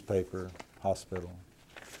 newspaper, hospital.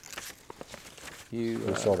 We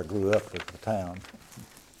sort of grew up with the town.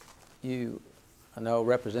 You, I know,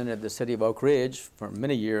 represented the city of Oak Ridge for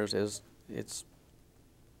many years as its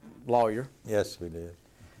lawyer. Yes, we did.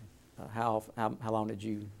 How long did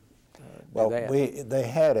you well, do that? they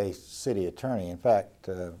had a city attorney. In fact,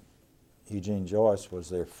 Eugene Joyce was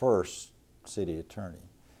their first city attorney.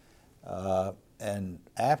 And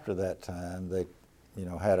after that time, they,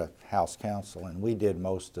 had a house counsel, and we did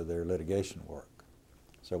most of their litigation work.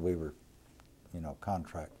 So we were,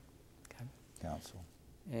 contract counsel.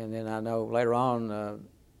 And then I know later on,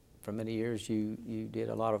 for many years, you did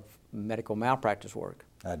a lot of medical malpractice work.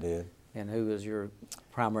 I did. And who was your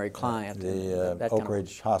primary client? The Oak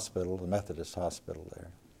Ridge Hospital, the Methodist Hospital there.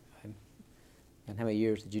 Okay. And how many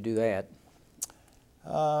years did you do that?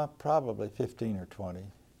 Probably 15 or 20.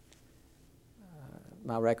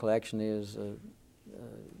 My recollection is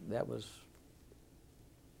that was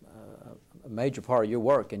a major part of your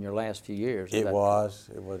work in your last few years. It was.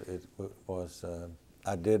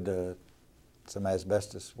 I did some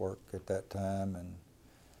asbestos work at that time, and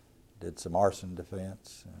did some arson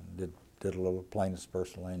defense, and did a little plaintiff's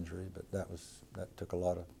personal injury, but that took a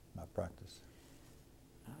lot of my practice.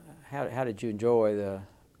 How did you enjoy the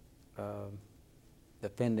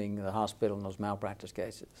defending the hospital in those malpractice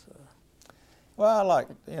cases? Well,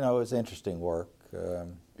 it was interesting work.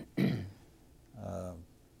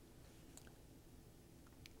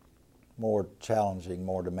 More challenging,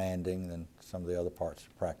 more demanding than some of the other parts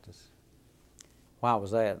of practice. Why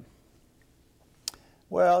was that?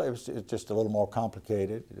 Well, it was just a little more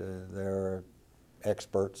complicated. There are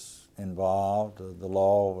experts involved. The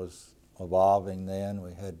law was evolving then.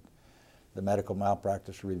 We had the medical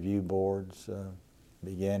malpractice review boards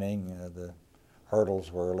beginning. The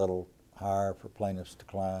hurdles were a little higher for plaintiffs to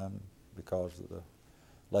climb because of the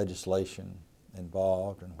legislation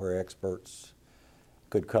involved and where experts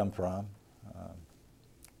could come from.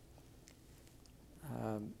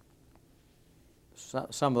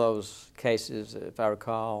 Some of those cases, if I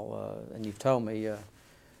recall, and you've told me,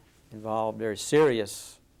 involved very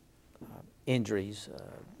serious injuries.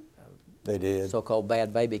 They did. So-called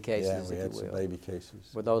bad baby cases, yeah, we if had you will. some baby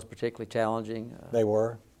cases. Were those particularly challenging? They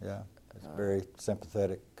were, yeah. It's very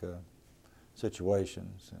sympathetic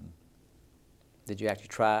situations. And did you actually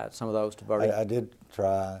try some of those to verdict? I did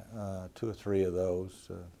try 2 or 3 of those.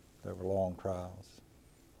 They were long trials.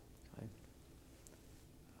 Okay.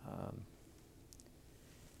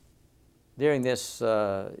 During this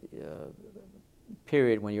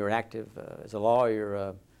period when you were active as a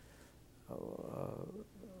lawyer,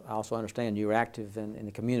 I also understand you were active in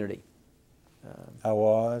the community. I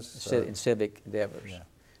was. In civic endeavors. Yeah.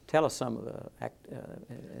 Tell us some of the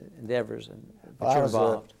endeavors that Well, you're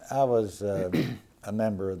involved. I was a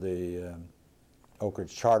member of the Oak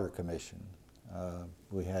Ridge Charter Commission.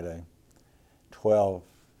 We had a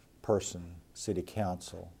 12-person city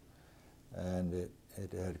council, and it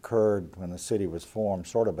had occurred when the city was formed,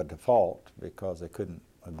 sort of a default, because they couldn't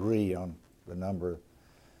agree on the number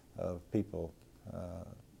of people.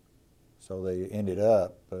 So they ended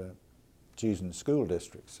up choosing school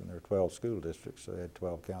districts, and there were 12 school districts, so they had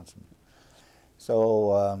 12 councilmen.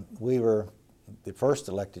 So we were the first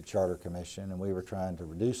elected charter commission, and we were trying to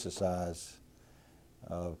reduce the size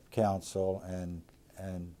of council and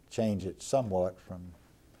change it somewhat from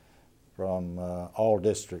all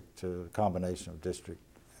district to a combination of district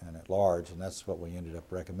and at large, and that's what we ended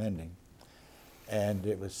up recommending. And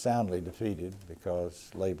it was soundly defeated because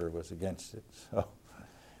Labor was against it.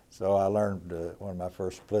 So I learned one of my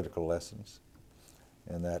first political lessons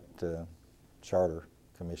in that charter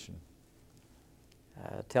commission.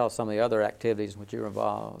 Tell us some of the other activities in which you were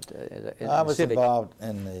involved. I was involved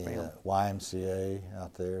in the YMCA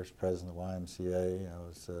out there as president of the YMCA. I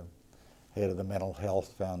was head of the Mental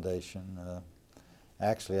Health Foundation.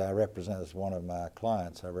 Actually, I represented, as one of my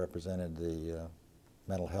clients, I represented the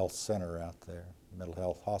Mental Health Center out there, Mental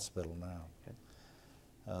Health Hospital now. Okay.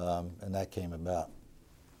 And that came about,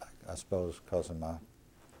 I suppose, because of my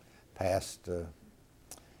past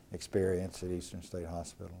experience at Eastern State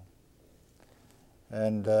Hospital.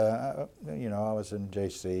 And, you know, I was in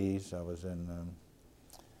JCs, I was in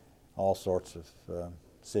all sorts of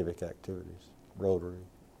civic activities, Rotary.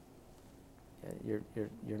 You're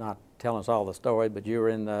not telling us all the story, but you were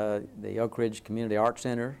in the Oak Ridge Community Arts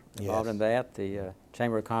Center, involved in that, the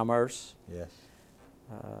Chamber of Commerce. Yes.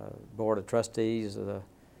 Board of Trustees of the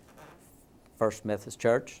First Methodist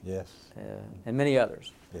Church. Yes. And many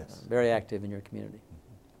others. Yes. Very active in your community.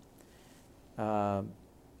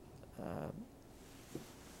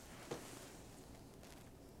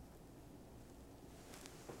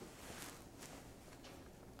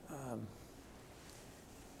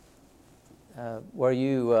 Were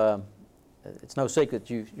you, it's no secret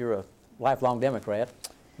you're a lifelong Democrat.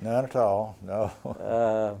 None at all,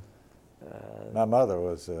 no. My mother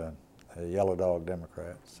was a yellow dog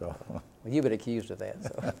Democrat, so. Well, you've been accused of that,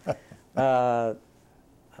 so.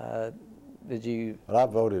 Did you? Well, I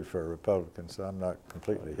voted for a Republican, so I'm not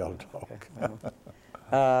completely a yellow dog.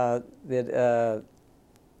 Okay.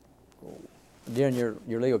 During your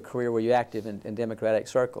legal career, were you active in Democratic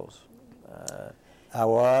circles? I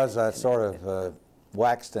was. I sort of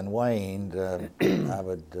waxed and waned. I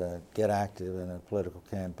would get active in a political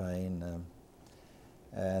campaign,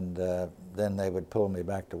 and then they would pull me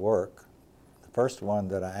back to work. The first one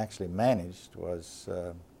that I actually managed was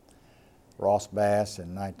Ross Bass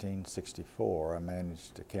in 1964. I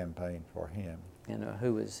managed a campaign for him. And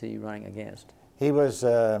who was he running against? He was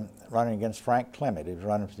running against Frank Clement. He was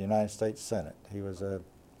running for the United States Senate. He was a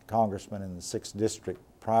congressman in the 6th District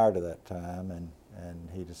prior to that time, and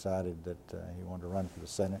he decided that he wanted to run for the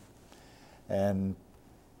Senate. And,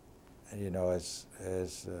 you know, as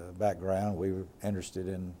background, we were interested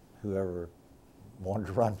in whoever wanted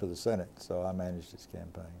to run for the Senate, so I managed his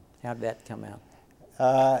campaign. How did that come out?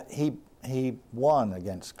 He won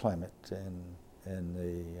against Clement in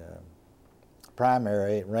the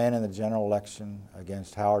primary, ran in the general election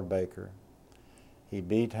against Howard Baker. He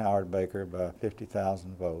beat Howard Baker by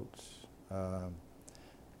 50,000 votes.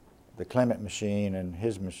 The Clement machine and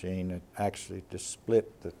his machine actually just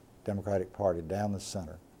split the Democratic Party down the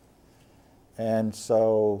center. And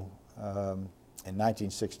so in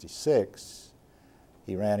 1966,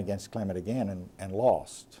 he ran against Clement again and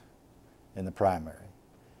lost in the primary.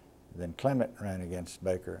 Then Clement ran against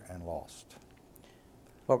Baker and lost.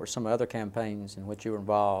 What were some other campaigns in which you were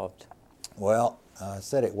involved? Well, I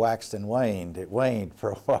said it waxed and waned. It waned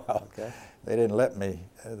for a while. Okay. They didn't let me.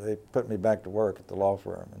 They put me back to work at the law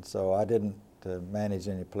firm, and so I didn't manage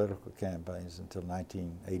any political campaigns until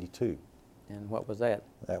 1982. And what was that?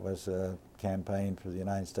 That was a campaign for the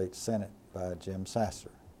United States Senate by Jim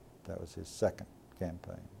Sasser. That was his second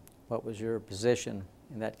campaign. What was your position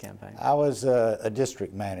in that campaign? I was a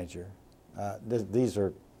district manager. These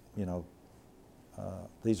are, you know,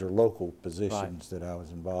 these are local positions that I was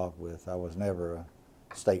involved with. I was never a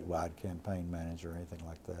statewide campaign manager or anything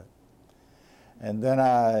like that. And then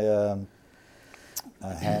I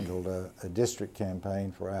handled a district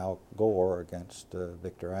campaign for Al Gore against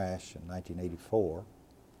Victor Ashe in 1984.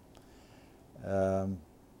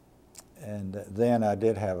 And then I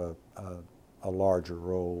did have a larger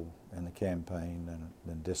role in the campaign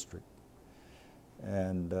than district.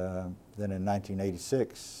 And then in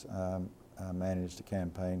 1986, I managed a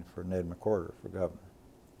campaign for Ned McWhorter for governor.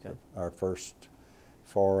 Okay. Our first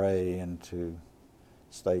foray into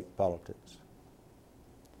state politics.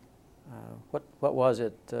 What was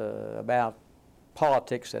it about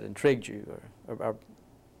politics that intrigued you?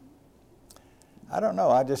 I don't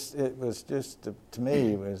know. It was just to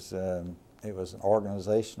me, it was an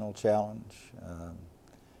organizational challenge.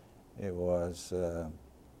 It was a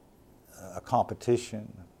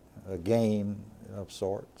competition, a game of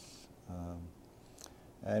sorts,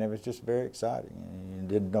 and it was just very exciting. You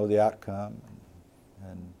didn't know the outcome,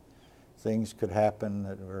 and things could happen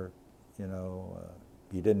that were,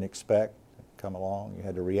 you didn't expect come along. You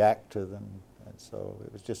had to react to them, and so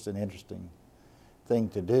it was just an interesting thing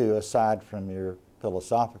to do, aside from your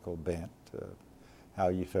philosophical bent, how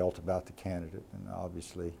you felt about the candidate, and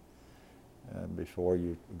obviously before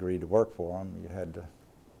you agreed to work for them,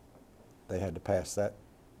 they had to pass that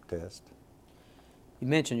test. You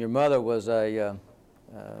mentioned your mother was a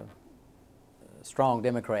strong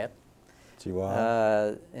Democrat. She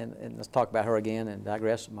was. And let's talk about her again and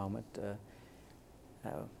digress a moment.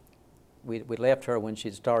 We left her when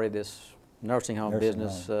she'd started this nursing home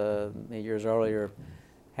business many years earlier.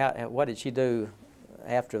 What did she do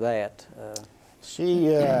after that?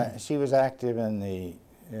 She was active in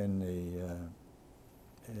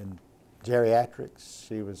geriatrics.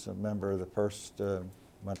 She was a member of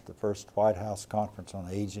went to the first White House Conference on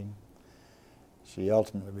Aging. She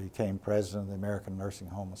ultimately became president of the American Nursing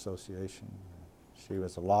Home Association. She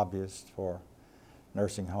was a lobbyist for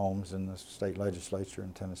nursing homes in the state legislature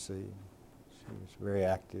in Tennessee. She was very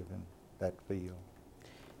active in that field.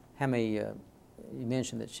 How many, you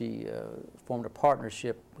mentioned that she formed a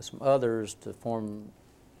partnership with some others to form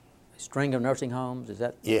a string of nursing homes. Is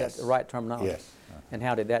that the right terminology? Yes. And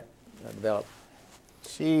how did that develop?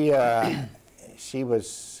 She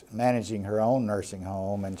was managing her own nursing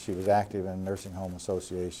home, and she was active in the Nursing Home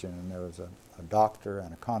Association, and there was a doctor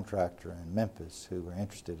and a contractor in Memphis who were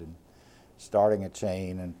interested in starting a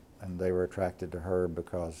chain, and they were attracted to her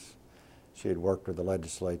because she had worked with the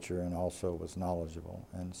legislature and also was knowledgeable,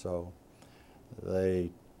 and so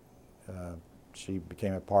she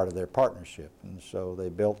became a part of their partnership, and so they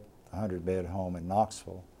built a 100-bed home in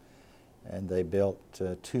Knoxville, and they built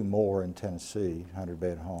 2 more in Tennessee,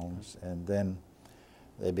 100-bed homes, and then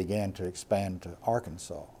they began to expand to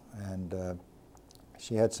Arkansas, and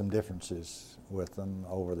she had some differences with them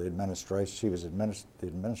over the administration. She was the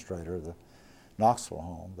administrator of the Knoxville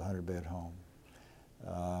home, the 100-bed home,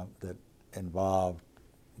 that involved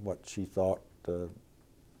what she thought it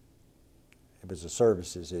was a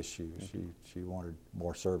services issue. She wanted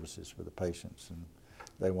more services for the patients, and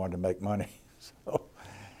they wanted to make money.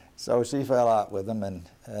 So she fell out with them, and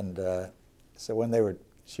so when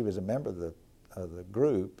she was a member of the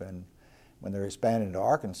group, and when they were expanding to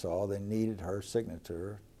Arkansas, they needed her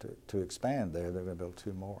signature to expand there. They were going to build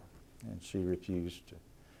 2 more, and she refused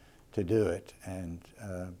to do it. And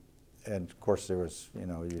of course there was,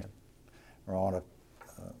 you were on a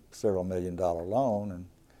several $million-dollar loan,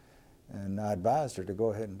 and I advised her to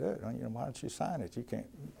go ahead and do it. Why don't you sign it? You can't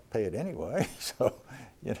pay it anyway. So,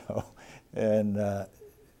 and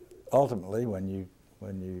ultimately, when you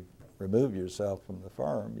remove yourself from the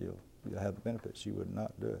firm, you'll have the benefits. You would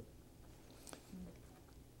not do it.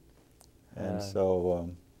 And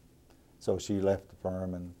so she left the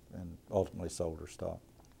firm and ultimately sold her stock.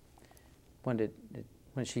 When did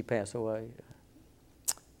she pass away?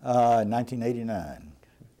 1989.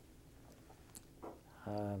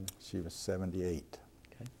 She was 78.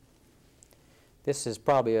 Okay. This is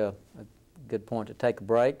probably a good point to take a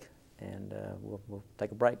break, and we'll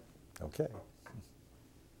take a break. Okay.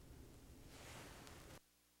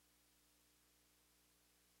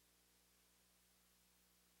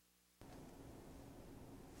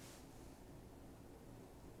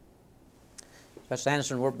 Mr.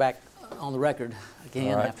 Anderson, we're back on the record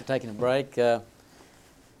again after taking a break.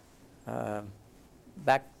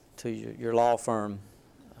 Back to your law firm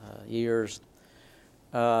years.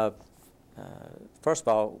 First of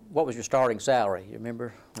all, what was your starting salary? You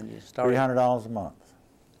remember when you started? $300 a month.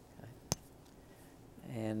 Okay.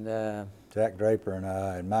 And Jack Draper and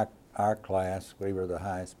I, in our class, we were the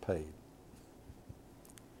highest paid.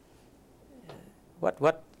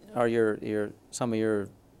 What are some of your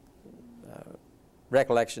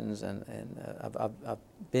recollections of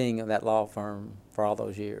being in that law firm for all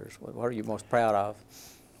those years? What are you most proud of?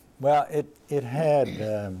 Well, it had,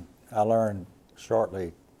 I learned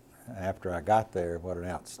shortly after I got there what an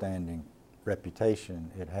outstanding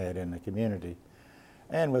reputation it had in the community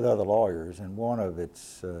and with other lawyers, and one of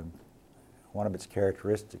its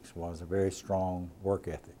characteristics was a very strong work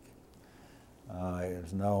ethic. It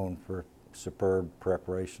was known for superb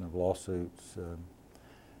preparation of lawsuits,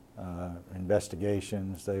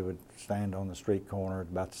 investigations. They would stand on the street corner at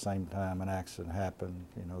about the same time an accident happened,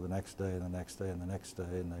 the next day and the next day and the next day,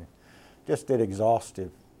 and they just did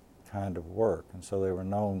exhaustive kind of work, and so they were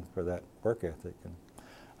known for that work ethic. And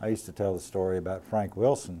I used to tell the story about Frank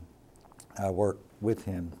Wilson. I worked with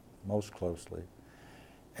him most closely,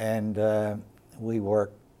 and we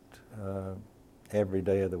worked every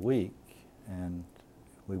day of the week, and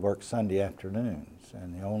we worked Sunday afternoons,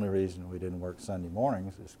 and the only reason we didn't work Sunday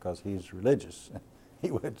mornings is because he's religious.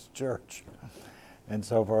 He went to church. And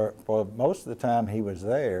so for most of the time he was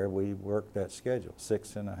there, we worked that schedule,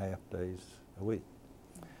 6.5 days a week.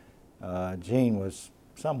 Gene was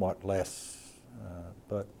somewhat less,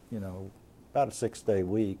 but you know, about a 6-day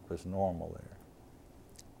week was normal there.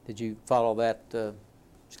 Did you follow that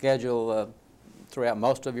schedule throughout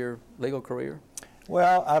most of your legal career?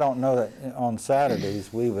 Well, I don't know that on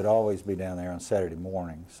Saturdays, we would always be down there on Saturday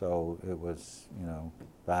morning, so it was, you know,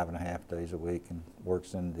 5.5 days a week and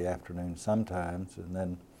works in the afternoon sometimes, and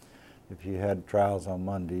then if you had trials on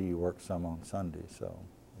Monday, you worked some on Sunday, so,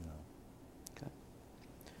 you know. Okay.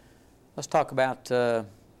 Let's talk about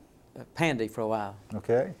Pandy for a while.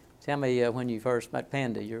 Okay. Tell me when you first met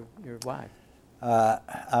Pandy, your wife.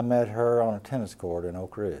 I met her on a tennis court in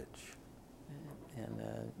Oak Ridge.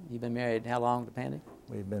 And you've been married how long to Pandy?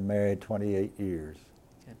 We've been married 28 years.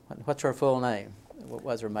 Okay. What's her full name? What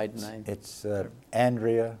was her maiden name? It's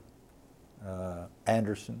Andrea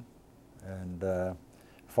Anderson, and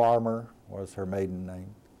Farmer was her maiden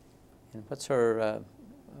name. And what's her,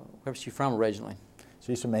 where was she from originally?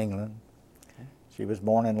 She's from England. Okay. She was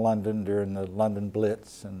born in London during the London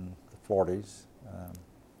Blitz in the 40s,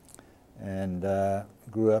 and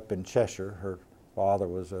grew up in Cheshire. Her father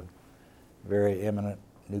was a very eminent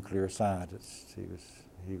nuclear scientist.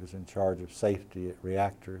 He was in charge of safety at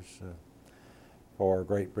reactors for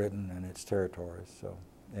Great Britain and its territories. So,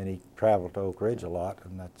 and he traveled to Oak Ridge a lot,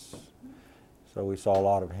 and so we saw a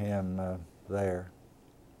lot of him there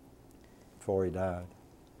before he died.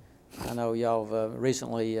 I know y'all have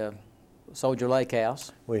recently sold your lake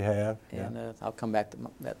house. We have, and yeah. I'll come back to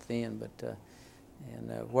that at the end. But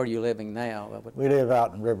where are you living now? We live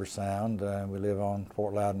out in River Sound. We live on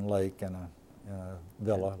Fort Loudon Lake in a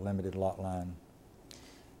villa, limited lot line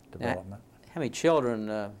development. Now, how many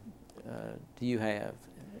children do you have?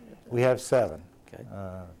 We have 7 okay.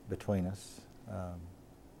 Between us,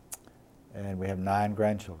 and we have 9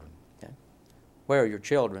 grandchildren. Okay. Where are your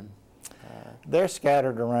children? They're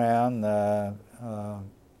scattered around.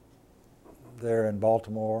 They're in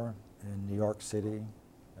Baltimore, in New York City,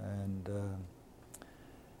 and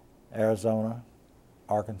Arizona,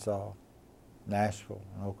 Arkansas, Nashville,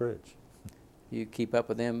 and Oak Ridge. You keep up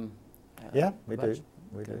with them? Yeah, we do. much?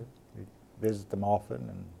 We Okay. do. We visit them often,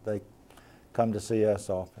 and they come to see us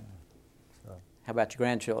often. So. How about your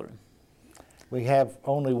grandchildren? We have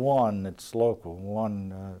only one that's local.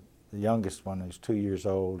 One, the youngest one, who's 2 years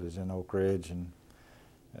old, is in Oak Ridge, and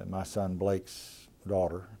my son Blake's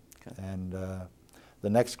daughter. Okay. And the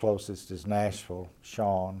next closest is Nashville.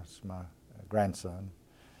 Sean is my grandson,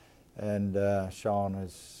 and Sean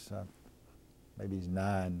is maybe he's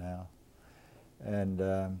 9 now, and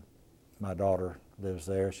my daughter lives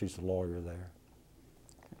there. She's a lawyer there.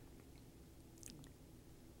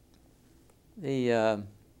 The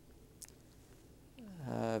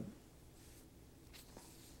at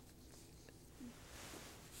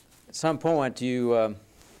some point you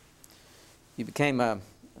became a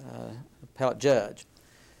appellate judge.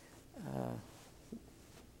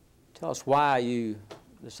 Tell us why you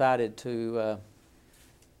decided to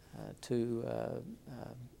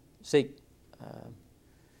seek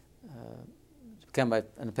to become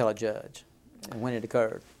an appellate judge, and when it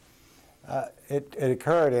occurred. It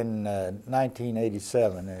occurred in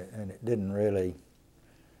 1987, and it didn't really,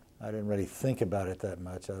 I didn't really think about it that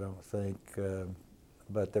much, I don't think,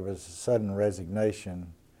 but there was a sudden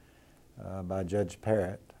resignation by Judge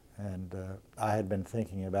Parrott, and I had been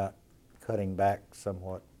thinking about cutting back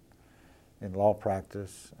somewhat in law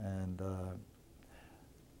practice and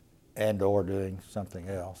or doing something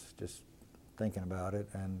else, just thinking about it,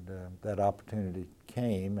 and that opportunity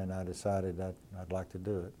came, and I decided that I'd like to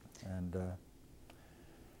do it. And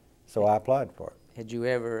so I applied for it. Had you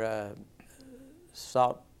ever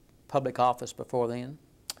sought public office before then?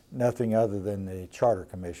 Nothing other than the Charter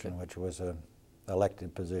Commission, which was an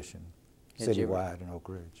elected position, citywide in Oak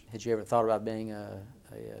Ridge. Had you ever thought about being a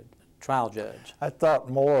trial judge? I thought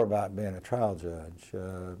more about being a trial judge,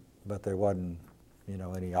 but there wasn't, you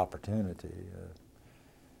know, any opportunity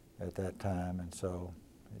at that time, and so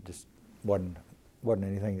it just wasn't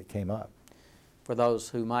anything that came up. For those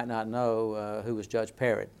who might not know, who was Judge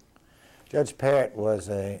Parrott? Judge Parrott was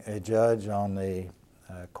a judge on the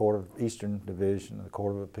Court of Eastern Division of the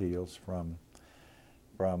Court of Appeals from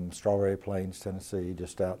Strawberry Plains, Tennessee,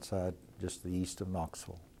 just the east of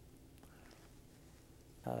Knoxville.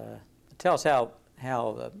 Tell us how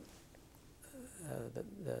the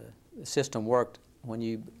system worked when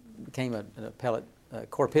you became an appellate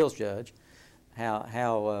court appeals judge.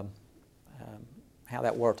 How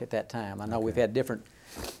that worked at that time. I know we've had different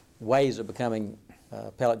ways of becoming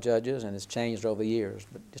appellate judges, and it's changed over the years.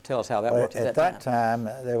 But just tell us how that worked at that time.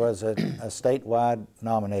 At that time, there was a statewide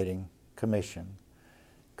nominating commission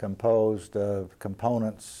composed of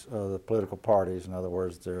components of the political parties. In other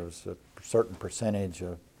words, there was a certain percentage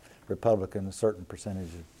of Republicans, a certain percentage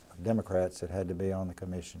of Democrats that had to be on the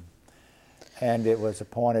commission. And it was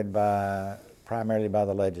appointed primarily by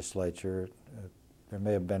the legislature. There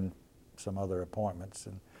may have been some other appointments.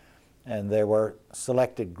 And there were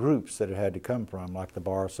selected groups that it had to come from, like the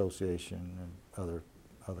Bar Association and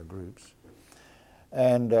other groups.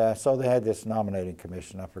 And so they had this nominating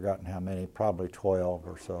commission. I've forgotten how many, probably 12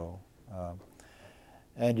 or so.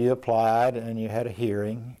 And you applied, and you had a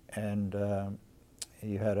hearing, and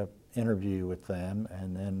you had an interview with them,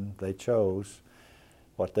 and then they chose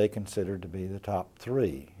what they considered to be the top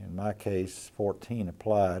 3. In my case, 14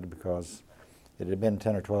 applied because it had been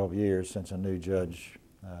 10 or 12 years since a new judge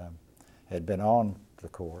had been on the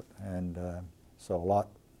court, and so a lot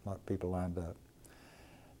of people lined up.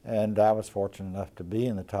 And I was fortunate enough to be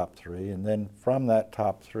in the top 3, and then from that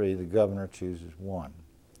top 3, the governor chooses one.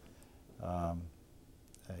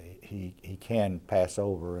 He can pass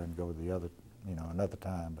over and go to the other, another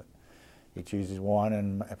time, but he chooses one,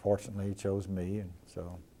 and fortunately he chose me, and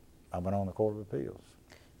so I went on the Court of Appeals.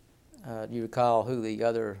 Do you recall who the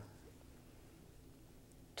other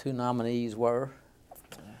 2 nominees were?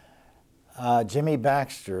 Jimmy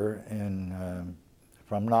Baxter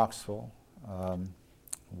from Knoxville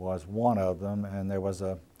was one of them, and there was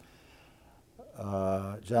a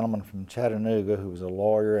gentleman from Chattanooga who was a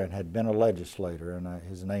lawyer and had been a legislator, and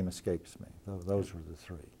his name escapes me. Those were the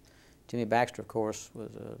 3. Jimmy Baxter, of course,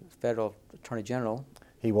 was a federal attorney general.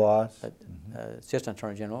 He was. Assistant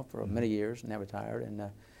attorney general for many years, and now retired, and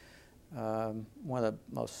one of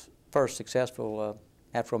the first successful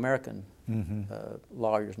Afro-American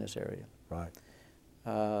lawyers in this area. Right.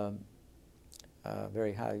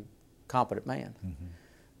 Very high, competent man.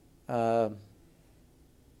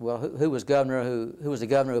 Well, who was governor? Who was the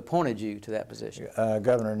governor who appointed you to that position?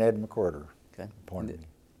 Governor Ned McWhirter. Okay. Appointed me.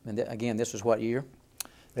 And again, this was what year?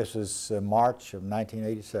 This was March of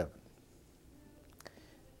 1987.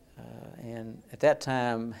 And at that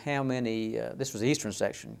time, how many? This was the Eastern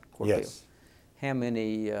Section Court of Appeals. How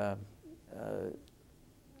many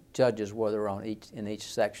judges were there in each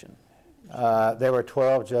section? There were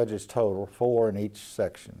 12 judges total, 4 in each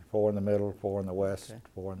section, 4 in the middle, 4 in the west,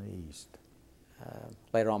 4 in the east.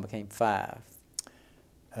 Later on became 5.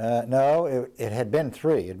 No, it had been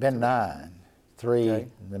 3. It had been 9. 3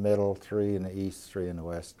 in the middle, 3 in the east, 3 in the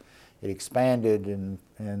west. It expanded in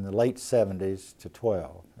the late 70s to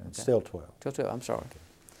 12, and it's still 12. Still 12, I'm sorry.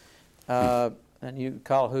 And you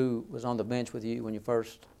recall who was on the bench with you when you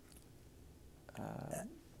first?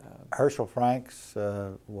 Herschel Franks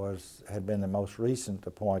had been the most recent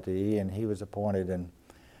appointee, and he was appointed in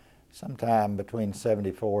sometime between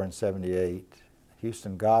 74 and 78.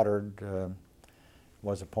 Houston Goddard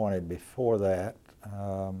was appointed before that,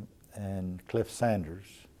 and Cliff Sanders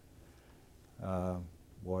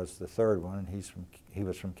was the 3rd one, and he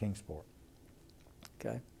was from Kingsport.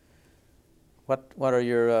 Okay. What are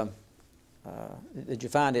your? Did you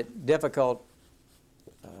find it difficult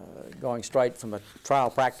going straight from a trial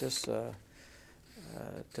practice to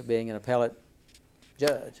being an appellate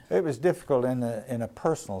judge? It was difficult in a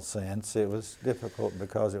personal sense. It was difficult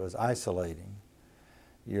because it was isolating.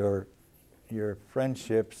 Your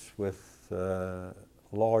friendships with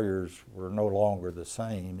lawyers were no longer the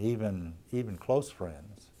same, even close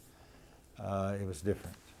friends. It was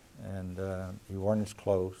different, and you weren't as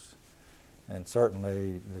close, and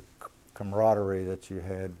certainly the camaraderie that you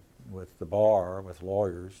had with the bar, with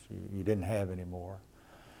lawyers, you didn't have anymore.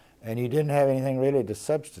 And you didn't have anything really to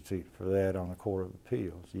substitute for that on the Court of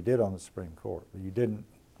Appeals. You did on the Supreme Court, but you didn't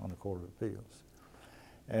on the Court of Appeals.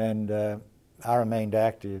 And I remained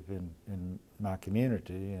active in my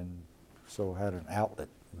community, and so had an outlet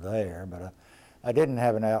there, but I didn't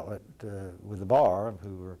have an outlet with the bar,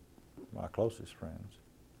 who were my closest friends.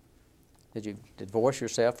 Did you divorce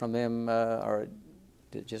yourself from them, or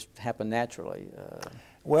did it just happen naturally?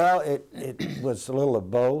 Well, it was a little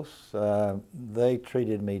of both. They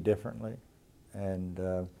treated me differently, and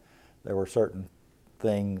there were certain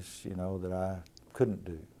things, that I couldn't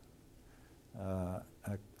do.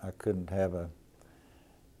 I couldn't have a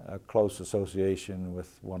close association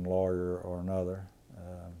with one lawyer or another.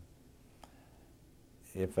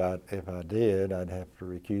 If I did, I'd have to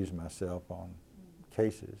recuse myself on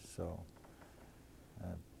cases. So.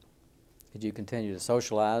 Did you continue to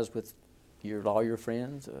socialize with your lawyer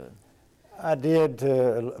friends? I did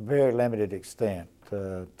to a very limited extent.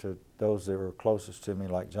 To those that were closest to me,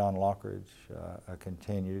 like John Lockridge, I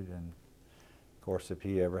continued, and of course, if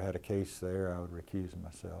he ever had a case there, I would recuse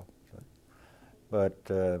myself. But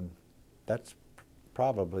that's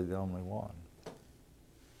probably the only one.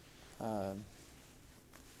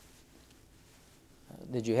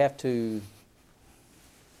 Did you have to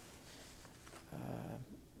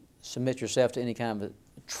submit yourself to any kind of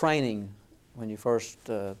training when you first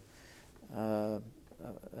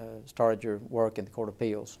started your work in the Court of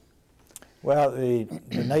Appeals? Well, the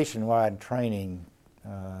nationwide training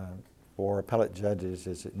for appellate judges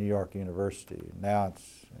is at New York University. Now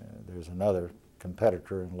it's there's another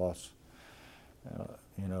competitor in out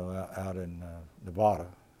in Nevada,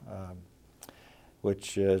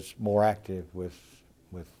 which is more active with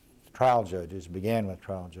trial judges. Began with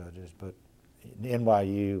trial judges, but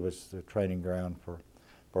NYU was the training ground for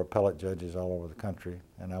appellate judges all over the country,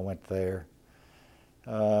 and I went there.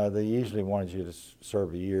 They usually wanted you to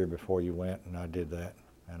serve a year before you went, and I did that,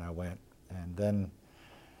 and I went. And then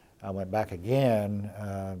I went back again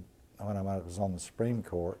when I was on the Supreme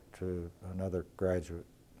Court to another graduate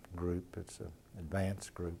group. It's an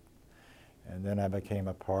advanced group. And then I became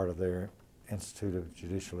a part of their Institute of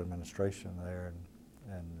Judicial Administration there,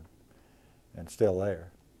 and still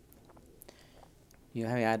there. Do you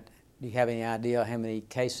have any idea how many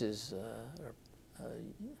cases or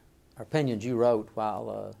opinions you wrote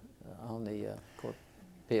while on the Court of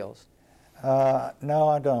Appeals? No,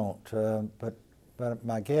 I don't. But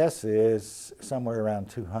my guess is somewhere around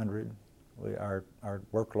 200. Our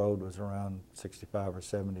workload was around 65 or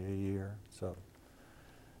 70 a year. So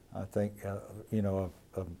I think of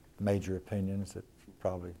major opinions, it's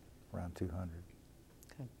probably around 200.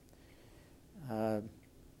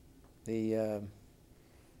 Okay.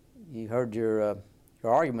 You heard your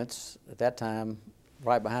arguments at that time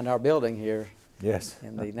right behind our building here. Yes.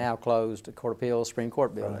 In the now closed Court of Appeals Supreme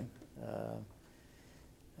Court building. Right.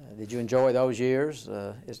 Did you enjoy those years?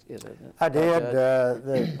 I did.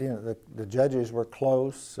 The judges were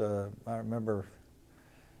close. I remember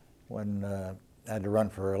when I had to run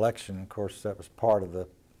for election. Of course, that was part of the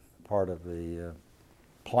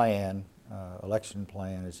plan. Election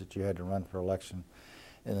plan is that you had to run for election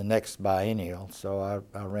in the next biennial. So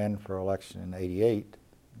I ran for election in '88,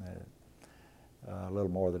 a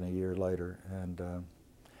little more than a year later. And at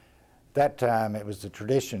that time, it was the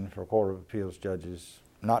tradition for Court of Appeals judges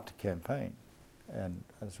not to campaign. And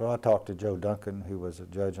so I talked to Joe Duncan, who was a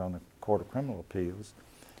judge on the Court of Criminal Appeals,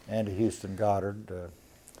 and to Houston Goddard,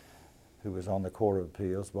 who was on the Court of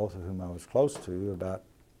Appeals, both of whom I was close to, about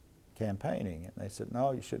campaigning. And they said,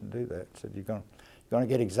 no, you shouldn't do that. Said, you're going to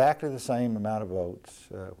get exactly the same amount of votes,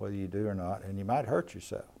 whether you do or not, and you might hurt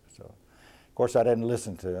yourself. So, of course, I didn't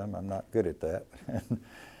listen to them. I'm not good at that.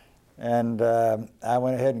 And I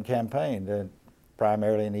went ahead and campaigned,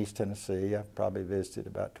 primarily in East Tennessee. I probably visited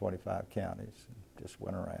about 25 counties, and just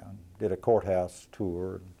went around, did a courthouse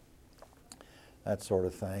tour, and that sort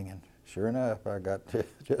of thing. And sure enough, I got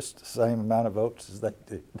just the same amount of votes as they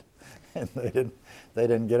did, and they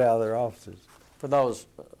didn't get out of their offices. For those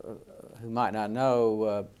who might not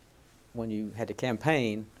know, when you had to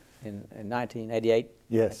campaign in 1988,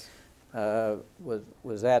 yes,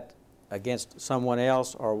 was that against someone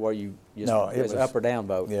else, or were you just no, it was up or down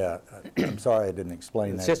vote? Yeah, I'm sorry I didn't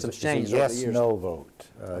explain that. The system's changed over the years. Yes/no vote.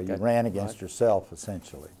 Okay. You ran against yourself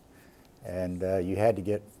essentially, and you had to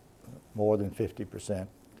get more than 50%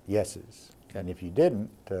 yeses. Okay. And if you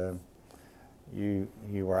didn't, you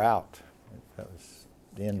were out. That was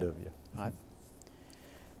the end of you. Right.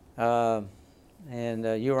 And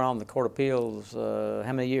you were on the Court of Appeals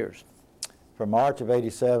how many years? From March of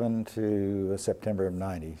 '87 to September of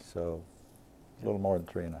 '90, so a little more than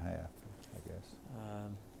 3.5, I guess.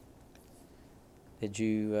 Did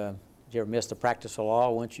you ever miss the practice of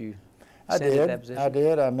law once you I sat at that did. position? I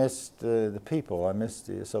did. I missed the people. I missed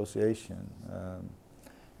the association.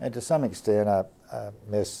 And to some extent, I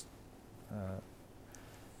missed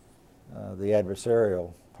the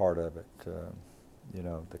adversarial part of it,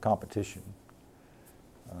 the competition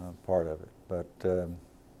part of it. But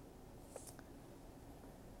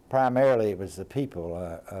primarily it was the people.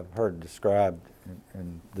 I've heard described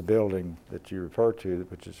in the building that you refer to,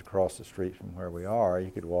 which is across the street from where we are.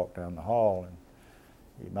 You could walk down the hall and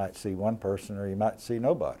you might see one person or you might see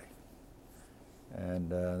nobody. And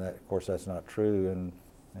that, of course, that's not true in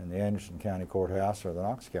the Anderson County Courthouse or the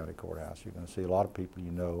Knox County Courthouse. You're going to see a lot of people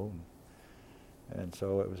you know. And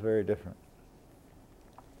so it was very different.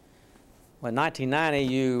 Well, in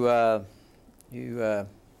 1990, you You,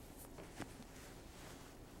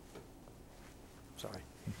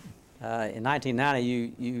 in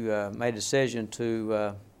 1990, you made a decision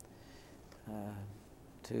to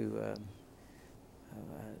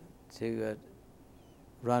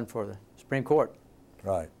run for the Supreme Court.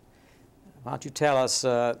 Right. Why don't you tell us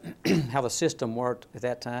how the system worked at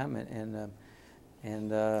that time and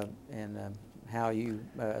how you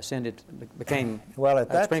ascended, became well, at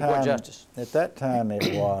that Supreme time, Court Justice? At that time,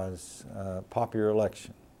 it was popular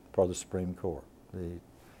election for the Supreme Court. The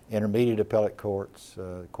intermediate appellate courts,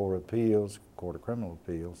 Court of Appeals, Court of Criminal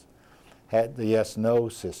Appeals, had the yes-no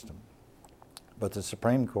system, but the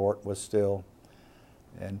Supreme Court was still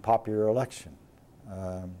in popular election.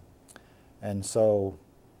 And so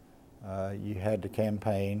you had to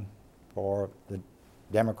campaign for the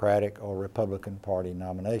Democratic or Republican Party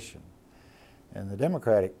nomination. In the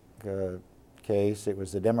Democratic case, it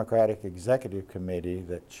was the Democratic Executive Committee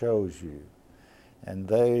that chose you. And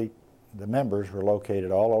the members were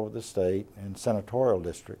located all over the state in senatorial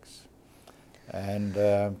districts. And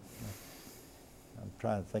I'm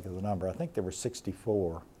trying to think of the number. I think there were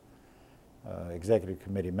 64 Executive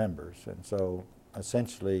Committee members. And so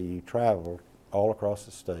essentially you traveled all across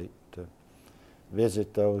the state to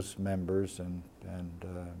visit those members and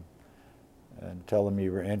tell them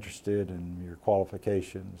you were interested in your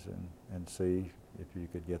qualifications and see if you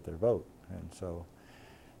could get their vote. And so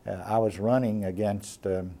I was running against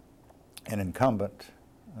an incumbent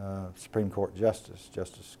Supreme Court Justice,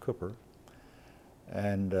 Justice Cooper,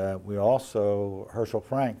 and we also, Herschel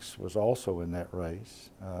Franks was also in that race.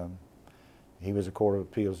 He was a Court of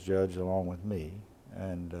Appeals judge along with me,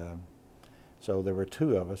 and so there were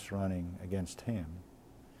two of us running against him.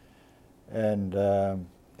 And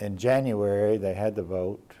in January they had the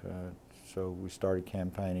vote, so we started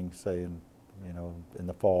campaigning, say in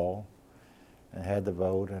the fall, and had the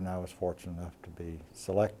vote, and I was fortunate enough to be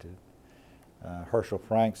selected. Herschel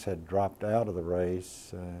Franks had dropped out of the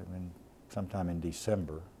race sometime in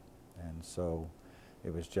December, and so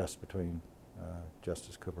it was just between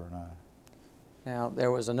Justice Cooper and I. Now, there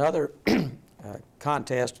was another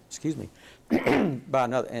contest, excuse me, by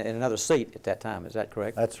in another seat at that time. Is that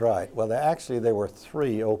correct? That's right. Well, actually, there were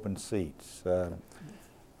 3 open seats. There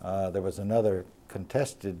was another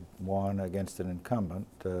contested one against an incumbent,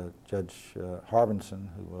 Judge Harbinson,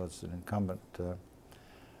 who was an incumbent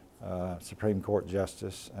Supreme Court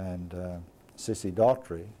Justice, and Sissy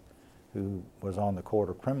Daughtry, who was on the Court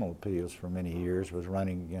of Criminal Appeals for many years, was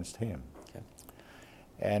running against him. Okay.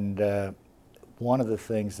 And one of the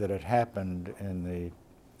things that had happened in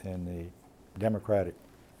the Democratic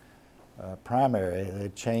primary, they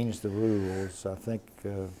changed the rules, I think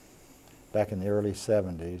back in the early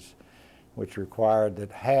 70s, which required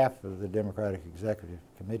that half of the Democratic Executive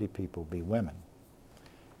Committee people be women.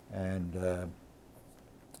 And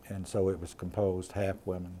so it was composed half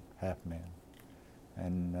women, half men.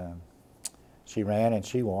 And she ran and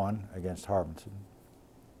she won against Harbinson.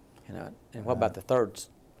 And what about the third?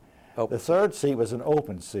 The third seat was an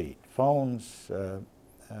open seat. Fones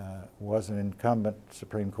was an incumbent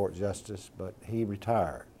Supreme Court Justice, but he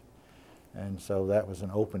retired. And so that was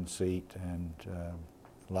an open seat, and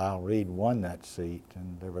Lyle Reed won that seat,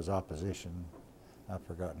 and there was opposition. I've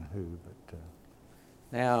forgotten who, but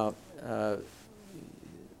now,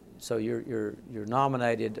 so you're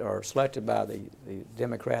nominated or selected by the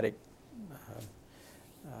Democratic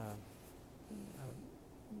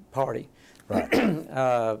Party,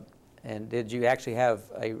 right? And did you actually have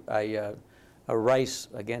a race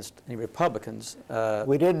against any Republicans?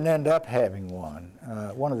 We didn't end up having one.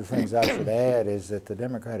 One of the things I should add is that the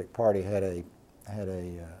Democratic Party had a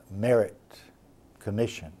merit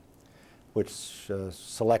commission which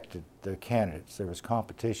selected the candidates. There was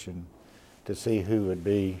competition to see who would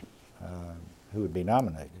be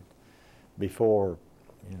nominated before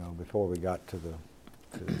we got to the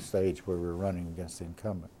stage where we were running against the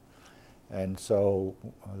incumbent. And so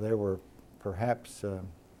there were perhaps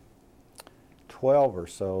 12 or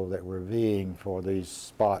so that were vying for these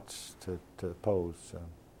spots to oppose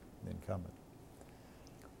the incumbent.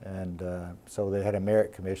 And so they had a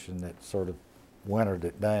merit commission that sort of wintered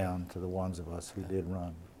it down to the ones of us who did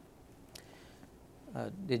run.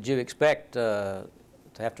 Did you expect to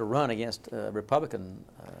have to run against a Republican?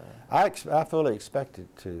 I fully expected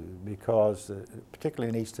to, because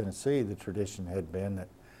particularly in East Tennessee, the tradition had been that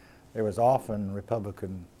there was often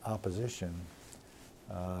Republican opposition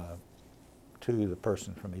to the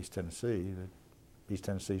person from East Tennessee. East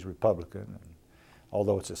Tennessee's Republican, and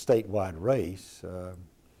although it's a statewide race,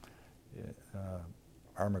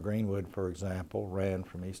 Irma Greenwood, for example, ran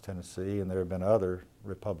from East Tennessee, and there have been other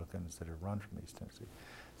Republicans that have run from East Tennessee.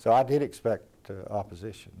 So I did expect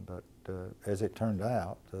opposition, but as it turned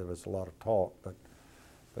out, there was a lot of talk, but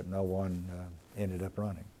no one ended up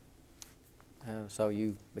running. So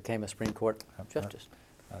you became a Supreme Court justice.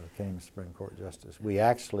 I became a Supreme Court justice. We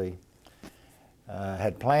actually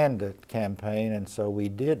had planned a campaign, and so we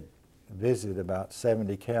did visit about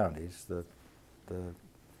 70 counties. The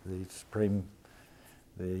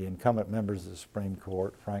incumbent members of the Supreme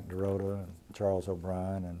Court, Frank DeRota and Charles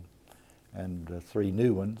O'Brien, and 3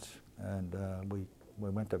 new ones, and we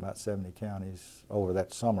went to about 70 counties over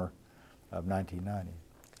that summer of 1990.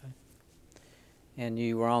 Okay. And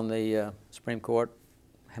you were on the Supreme Court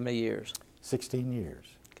how many years? 16 years.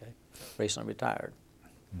 Okay. Recently retired.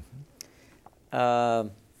 Mm-hmm.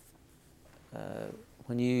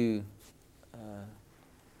 When you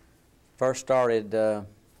first started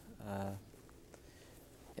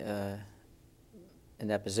in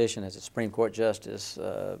that position as a Supreme Court justice,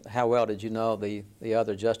 how well did you know the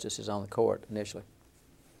other justices on the court initially?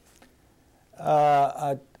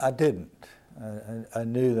 I didn't. I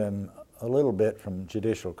knew them a little bit from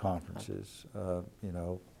judicial conferences, you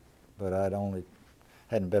know, but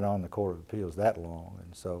hadn't been on the Court of Appeals that long,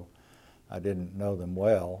 and so I didn't know them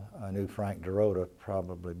well. I knew Frank DeRota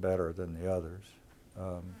probably better than the others.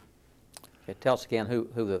 Okay, tell us again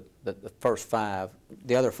who the first 5,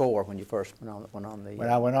 the other 4 when you first went on the. When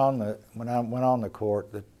I went on the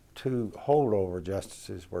court, the 2 holdover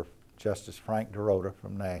justices were Justice Frank DeRota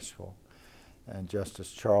from Nashville and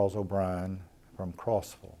Justice Charles O'Brien from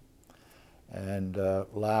Crossville. And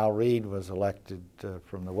Lyle Reed was elected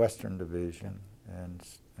from the Western Division, and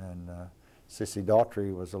Sissy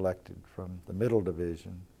Daughtry was elected from the Middle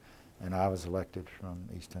Division, and I was elected from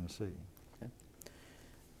East Tennessee. Okay.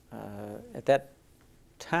 At that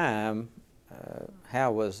time,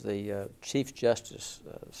 how was the Chief Justice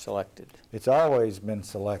selected? It's always been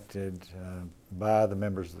selected by the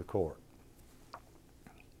members of the court.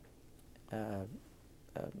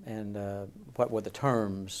 And what were the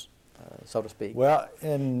terms, so to speak? Well,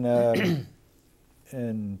 in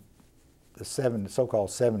the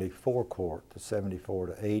so-called 74 court, the 74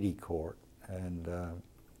 to 80 court, and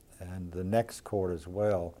the next court as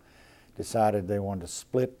well, decided they wanted to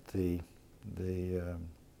split the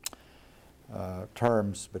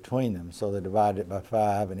terms between them. So they divided it by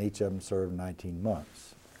 5, and each of them served 19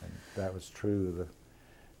 months. And that was true of the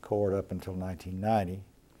court up until 1990.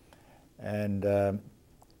 And the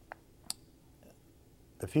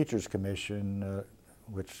Futures Commission,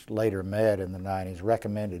 which later met in the 90s,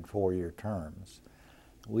 recommended 4-year terms.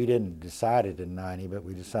 We didn't decide it in 90, but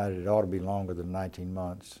we decided it ought to be longer than 19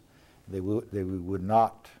 months. They would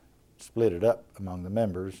not split it up among the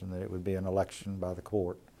members, and that it would be an election by the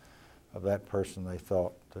court of that person they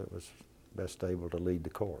thought that was best able to lead the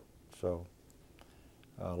court. So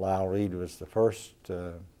Lyle Reed was the first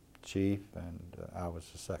chief, and I was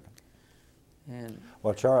the second. And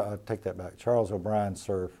well, I take that back. Charles O'Brien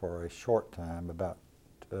served for a short time, about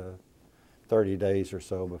 30 days or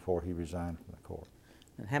so before he resigned from the court.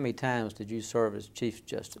 And how many times did you serve as Chief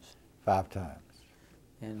Justice? 5 times.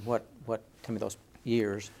 And tell me those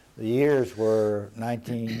years. The years were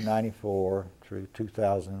 1994 through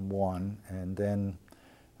 2001, and then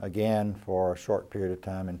again for a short period of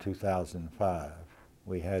time in 2005.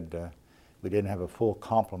 We didn't have a full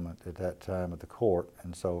complement at that time at the court,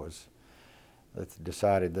 and so it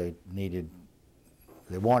decided they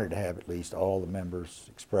wanted to have at least all the members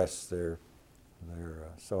express their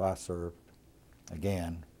so I served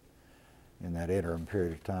again in that interim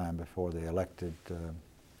period of time before they elected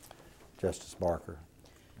Justice Barker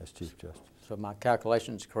as Chief Justice. So my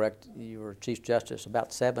calculation's correct, you were Chief Justice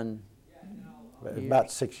about 7 years?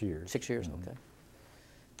 About 6 years. 6 years,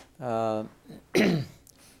 Mm-hmm. Okay.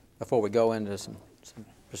 Before we go into some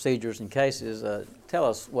procedures and cases, tell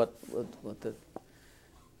us what the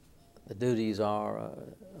duties are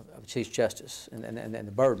of Chief Justice and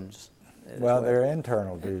the burdens. Well, there are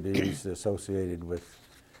internal duties associated with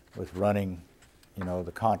running, you know,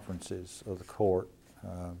 the conferences of the court,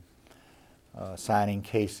 signing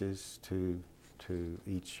cases to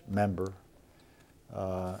each member,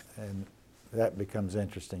 and that becomes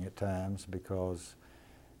interesting at times because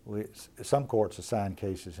some courts assign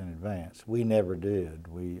cases in advance. We never did.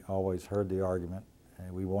 We always heard the argument,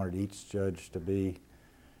 and we wanted each judge to be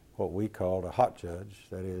what we called a hot judge,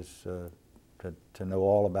 that is, to know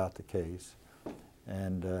all about the case,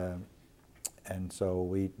 and so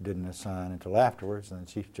we didn't assign until afterwards, and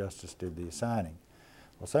the Chief Justice did the assigning.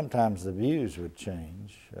 Well, sometimes the views would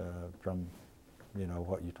change from, you know,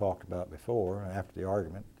 what you talked about before. After the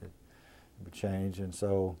argument, it would change, and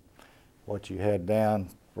so what you had down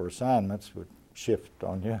for assignments would shift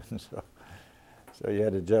on you, and so So you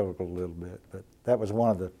had to juggle a little bit, but that was one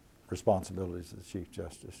of the responsibilities of the Chief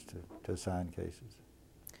Justice to assign cases.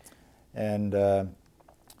 And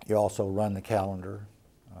you also run the calendar.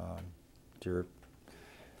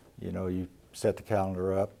 You set the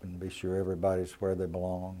calendar up and be sure everybody's where they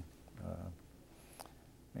belong,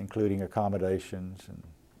 including accommodations.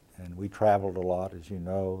 And we traveled a lot, as you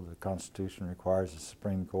know. The Constitution requires the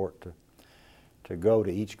Supreme Court to go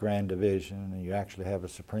to each Grand Division, and you actually have a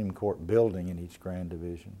Supreme Court building in each Grand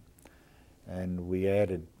Division. And we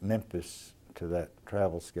added Memphis to that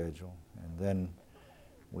travel schedule. And then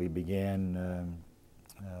we began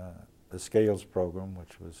the Scales program,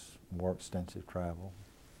 which was more extensive travel.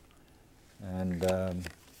 And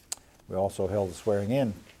we also held the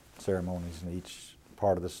swearing-in ceremonies in each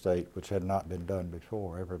part of the state, which had not been done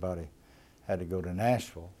before. Everybody had to go to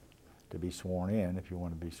Nashville to be sworn in if you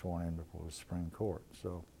want to be sworn in before the Supreme Court.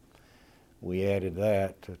 So we added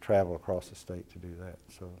that to travel across the state to do that.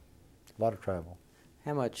 So a lot of travel.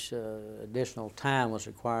 How much additional time was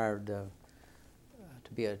required to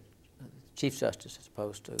be a Chief Justice as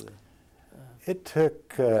opposed to? It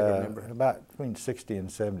took about between 60 and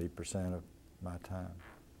 70% of my time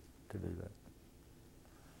to do that.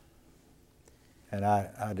 And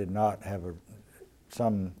I did not have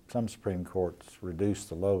some Supreme Courts reduce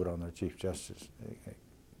the load on their Chief Justice. In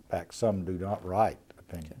fact, some do not write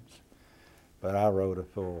opinions. But I wrote a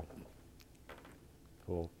full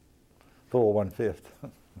 1/5.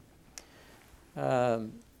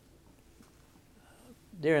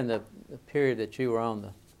 During the period that you were on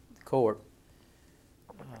the court.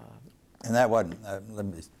 And that wasn't, let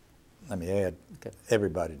me add, Okay.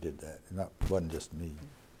 everybody did that. It wasn't just me.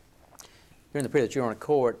 During the period that you were on the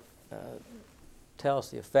court, tell us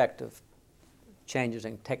the effect of changes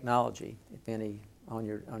in technology, if any, on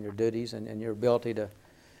your duties and your ability to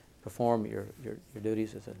perform your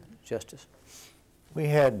duties as a justice. We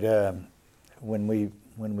had, when we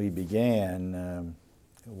began,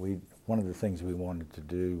 one of the things we wanted to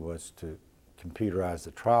do was to computerize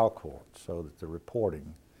the trial courts so that the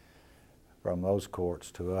reporting from those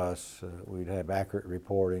courts to us, we'd have accurate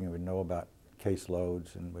reporting, and we'd know about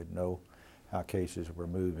caseloads, and we'd know how cases were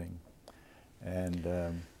moving. And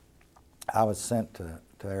I was sent to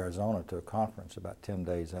Arizona to a conference about 10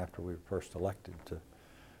 days after we were first elected to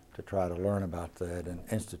try to learn about that and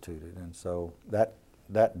institute it. And so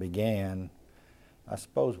that began, I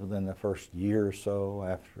suppose, within the first year or so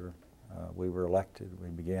after we were elected. We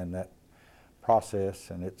began that process,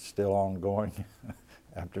 and it's still ongoing.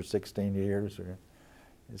 After 16 years, we're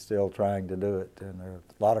still trying to do it, and there are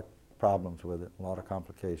a lot of problems with it, a lot of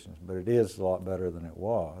complications, but it is a lot better than it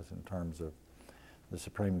was in terms of the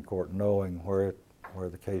Supreme Court knowing where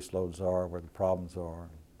the caseloads are, where the problems are,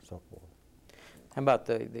 and so forth. How about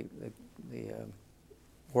the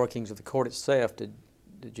workings of the court itself? Did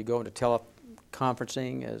you go into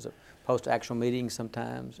teleconferencing as opposed to actual meetings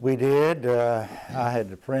sometimes? We did. I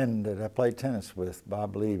had a friend that I played tennis with,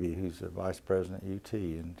 Bob Levy, who's the vice president at UT,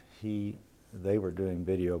 and they were doing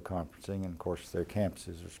video conferencing, and of course their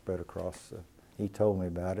campuses are spread across. He told me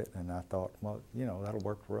about it, and I thought, well, that'll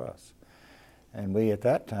work for us. And we at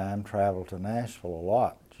that time traveled to Nashville a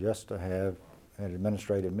lot just to have an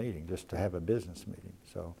administrative meeting, just to have a business meeting.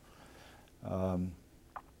 So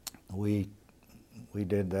we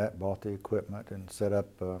did that, bought the equipment, and set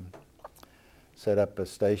up a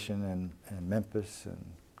station in Memphis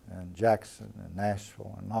and Jackson and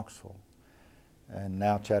Nashville and Knoxville, and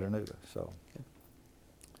now Chattanooga. So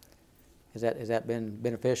has that been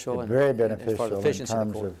beneficial? Very beneficial as far as efficiency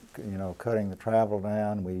in terms of cutting the travel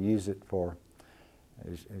down. We use it for,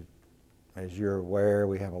 as you're aware,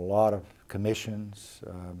 we have a lot of commissions.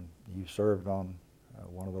 You served on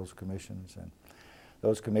one of those commissions, and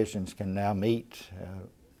those commissions can now meet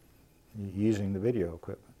using the video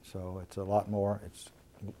equipment. So it's a lot more,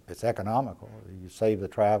 it's economical. You save the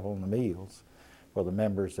travel and the meals for the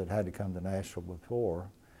members that had to come to Nashville before,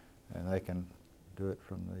 and they can do it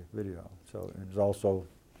from the video. So it's also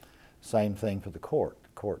same thing for the court. The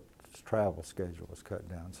court's travel schedule was cut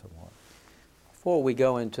down somewhat. Before we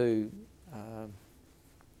go into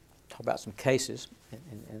talk about some cases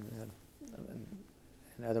and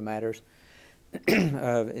other matters,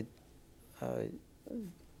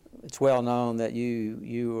 it's well known that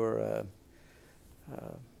you were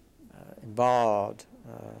involved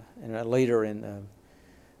and a leader in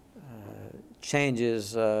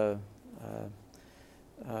changes in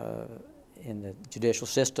the judicial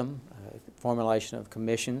system, formulation of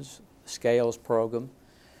commissions, Scales program,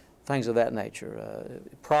 things of that nature,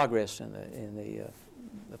 progress in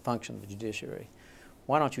the function of the judiciary.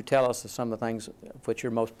 why don't you tell us of some of the things of which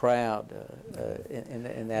you're most proud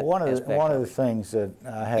in that one aspect? One of the things that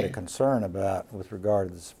I had a concern about with regard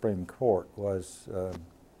to the Supreme Court was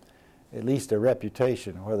at least a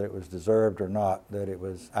reputation, whether it was deserved or not, that it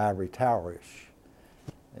was ivory towerish.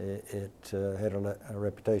 It had a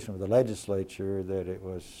reputation with the legislature that it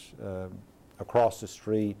was across the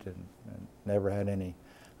street and never had any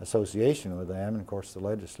association with them. And of course, the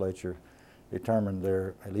legislature determined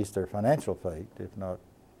at least their financial fate, if not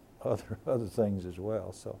other things as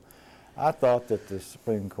well. So I thought that the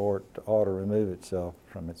Supreme Court ought to remove itself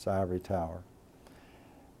from its ivory tower.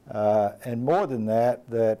 And more than that,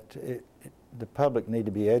 the public need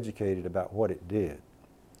to be educated about what it did.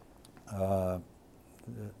 The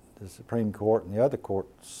Supreme Court and the other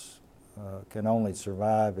courts can only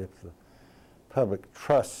survive if the public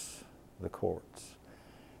trusts the courts.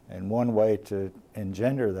 And one way to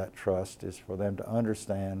engender that trust is for them to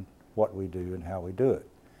understand what we do and how we do it.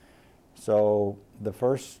 So the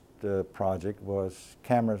first project was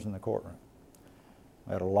cameras in the courtroom.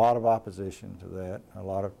 I had a lot of opposition to that. A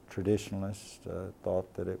lot of traditionalists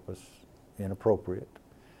thought that it was inappropriate.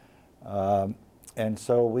 And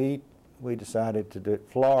so we decided to do it.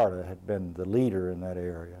 Florida had been the leader in that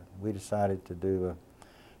area. We decided to do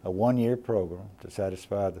a one-year program to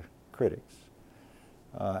satisfy the critics.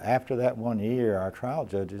 After that 1 year, our trial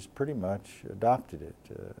judges pretty much adopted it.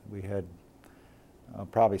 We had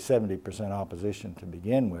probably 70% opposition to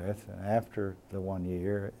begin with, and after the 1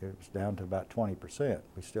 year, it was down to about 20%.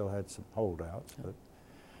 We still had some holdouts,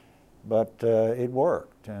 but it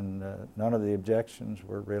worked, and none of the objections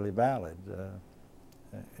were really valid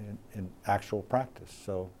in actual practice.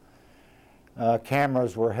 So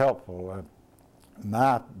cameras were helpful.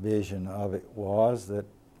 My vision of it was that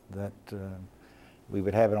we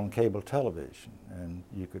would have it on cable television, and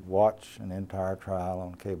you could watch an entire trial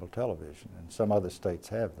on cable television, and some other states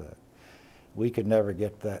have that. We could never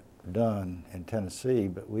get that done in Tennessee,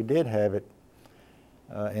 but we did have it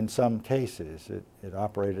in some cases. It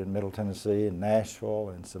operated in Middle Tennessee and Nashville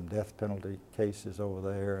and some death penalty cases over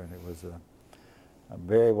there, and it was a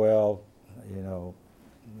very well, you know,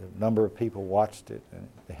 a number of people watched it, and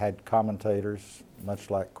it had commentators, much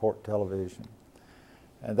like court television.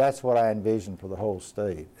 And that's what I envisioned for the whole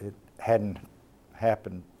state. It hadn't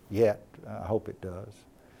happened yet. I hope it does,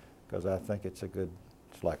 because I think it's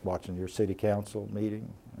like watching your city council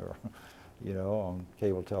meeting, or, you know, on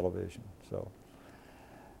cable television. So,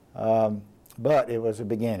 but it was a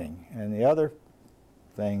beginning. And the other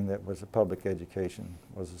thing that was a public education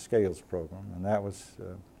was the Scales program, and that was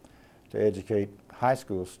to educate high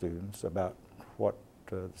school students about what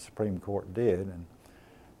the Supreme Court did. And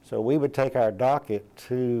so we would take our docket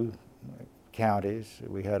to counties.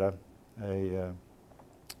 We had a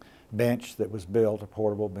bench that was built, a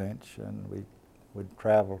portable bench, and we would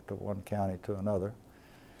travel to one county to another.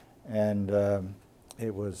 And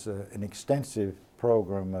it was an extensive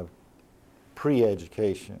program of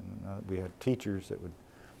pre-education. We had teachers that would,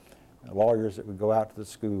 lawyers that would go out to the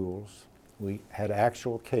schools. We had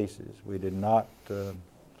actual cases. We did not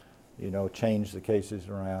you know, change the cases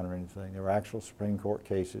around or anything. There were actual Supreme Court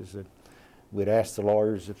cases that we'd ask the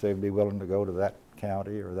lawyers if they'd be willing to go to that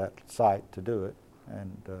county or that site to do it,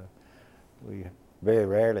 and we very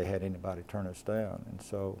rarely had anybody turn us down. And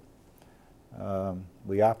so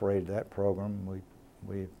we operated that program.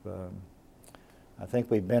 I think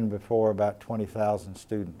we've been before about 20,000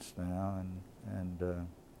 students now, and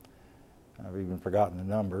I've even forgotten the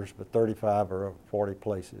numbers, but 35 or 40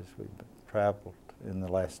 places we've traveled in the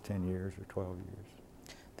last 10 years or 12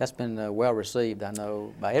 years. That's been well received, I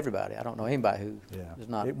know, by everybody. I don't know anybody who does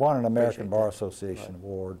not. It won an American Bar Association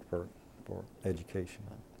award for education.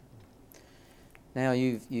 Now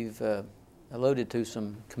you've alluded to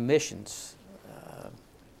some commissions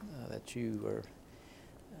that you were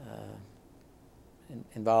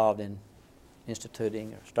involved in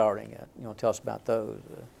instituting or starting. You want to tell us about those?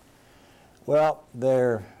 Well,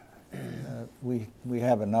 we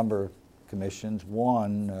have a number of commissions.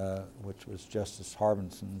 One, which was Justice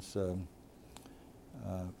Harbinson's,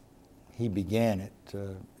 he began it.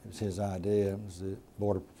 It was his idea. It was the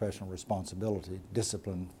Board of Professional Responsibility,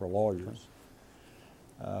 discipline for lawyers.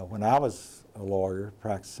 When I was a lawyer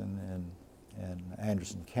practicing in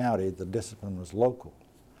Anderson County, the discipline was local.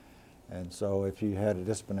 And so if you had a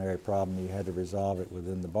disciplinary problem, you had to resolve it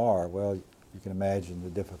within the bar. Well, you can imagine the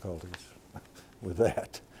difficulties with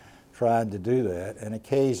that, trying to do that. And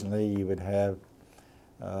occasionally you would have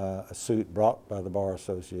a suit brought by the Bar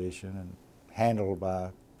Association and handled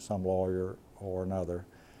by some lawyer or another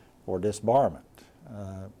for disbarment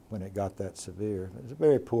when it got that severe. It was a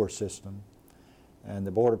very poor system, and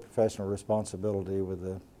the Board of Professional Responsibility with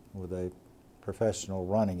a professional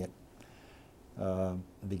running it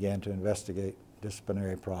began to investigate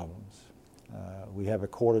disciplinary problems. We have a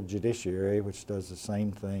Court of Judiciary which does the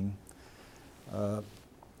same thing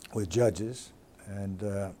with judges, and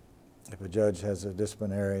if a judge has a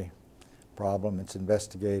disciplinary problem, it's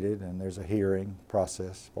investigated and there's a hearing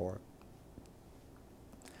process for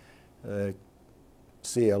it.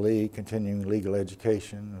 CLE, Continuing Legal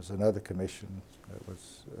Education, was another commission that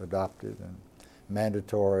was adopted, and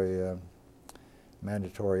mandatory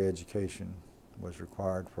education was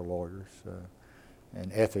required for lawyers,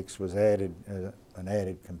 and ethics was added, an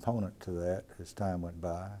added component to that as time went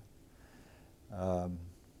by.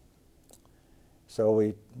 So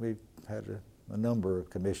we've had a number of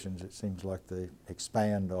commissions. It seems like they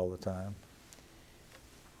expand all the time.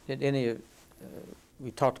 Did any we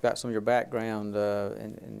talked about some of your background,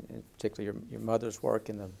 and particularly your mother's work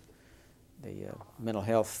in the mental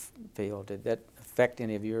health field. Did that affect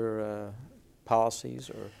any of your policies?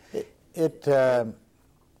 Or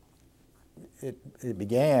It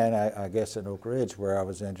began, I guess, in Oak Ridge, where I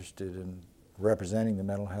was interested in representing the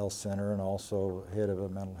Mental Health Center and also head of a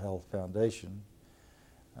mental health foundation.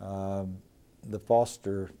 The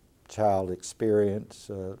foster child experience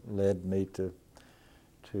led me to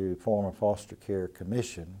form a foster care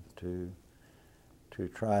commission to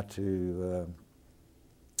try to,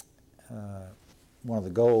 one of the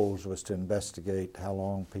goals was to investigate how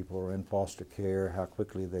long people were in foster care, how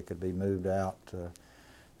quickly they could be moved out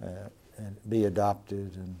and be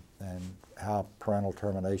adopted, and how parental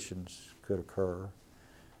terminations could occur,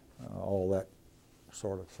 all that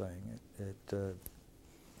sort of thing.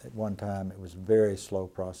 At one time it was a very slow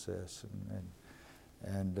process,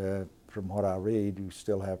 and from what I read, you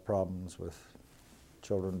still have problems with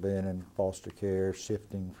children being in foster care,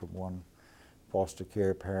 shifting from one foster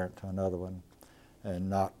care parent to another one, and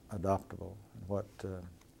not adoptable. What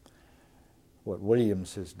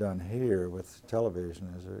Williams has done here with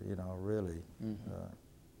television is a really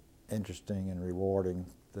interesting and rewarding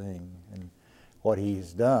thing. And what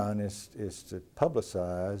he's done is to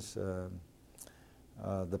publicize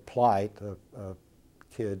the plight of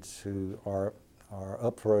kids who are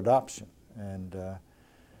up for adoption, and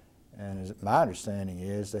as my understanding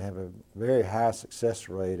is they have a very high success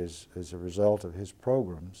rate as a result of his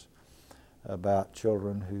programs about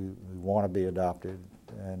children who want to be adopted.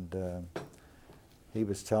 And he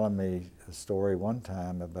was telling me a story one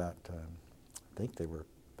time about I think there were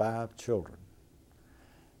 5 children,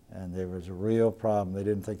 and there was a real problem. They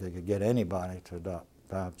didn't think they could get anybody to adopt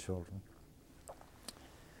 5 children,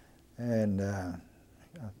 and I've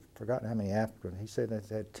forgotten how many applicants. He said they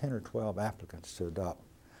had 10 or 12 applicants to adopt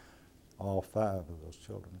all 5 of those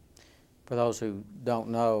children. For those who don't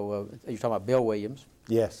know, you're talking about Bill Williams.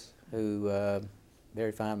 Yes. Who,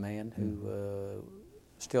 very fine man, who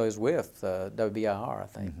still is with WBIR, I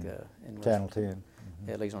think. In Channel 10.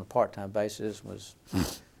 At least on a part-time basis, was a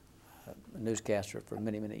newscaster for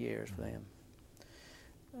many, many years for them.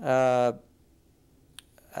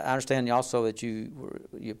 I understand also that you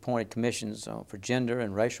appointed commissions for gender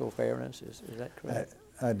and racial fairness. Is that correct?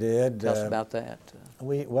 I did. Tell us about that.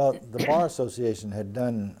 Well, the Bar Association had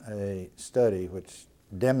done a study which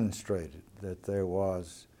demonstrated that there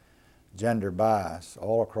was gender bias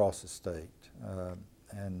all across the state,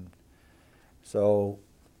 and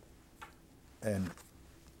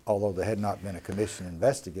although there had not been a commission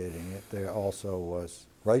investigating it, there also was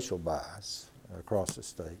racial bias across the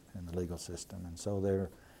state in the legal system, and so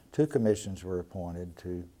 2 commissions were appointed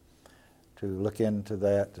to look into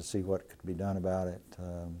that, to see what could be done about it,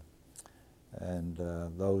 and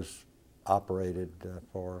those operated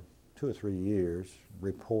for 2 or 3 years,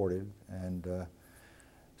 reported, and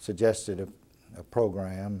suggested a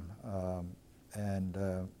program, and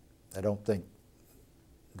I don't think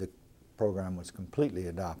the program was completely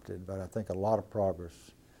adopted, but I think a lot of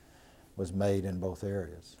progress was made in both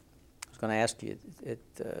areas. I was going to ask you,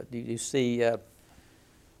 do you see, there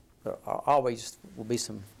always will be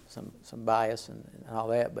some bias and all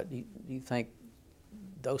that, but do you think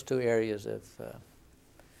those 2 areas have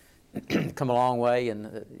come a long way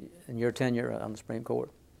in your tenure on the Supreme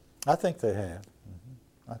Court? I think they have.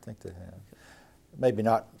 I think they have. Maybe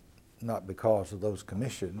not because of those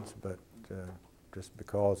commissions, but just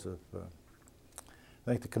because of, I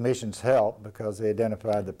think the commissions helped because they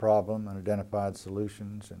identified the problem and identified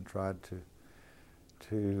solutions and tried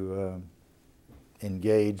to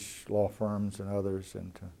engage law firms and others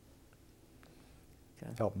and to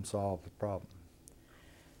help them solve the problem.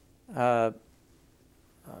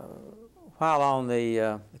 While on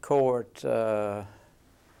the court, tell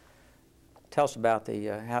us about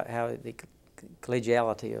how the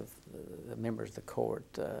collegiality of the members of the court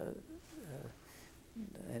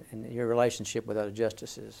and your relationship with other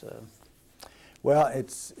justices? Well,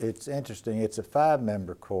 it's interesting. It's a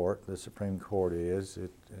 5-member court, the Supreme Court is.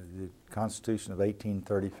 The Constitution of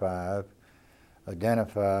 1835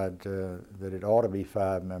 identified that it ought to be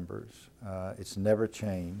 5 members. It's never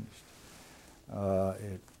changed.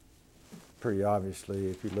 Pretty obviously,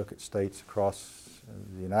 if you look at states across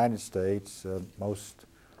the United States, most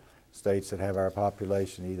states that have our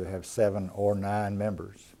population either have 7 or 9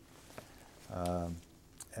 members.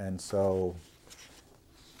 And so,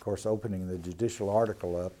 of course, opening the judicial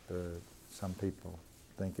article up, some people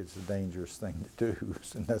think it's a dangerous thing to do,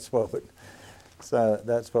 and that's what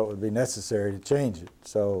would be necessary to change it.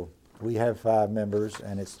 So we have 5 members,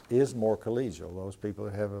 and it is more collegial. Those people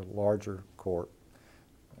that have a larger court,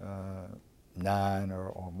 9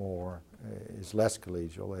 or more, is less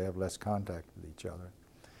collegial. They have less contact with each other.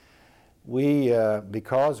 We,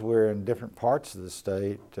 because we're in different parts of the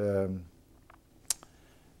state,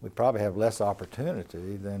 we probably have less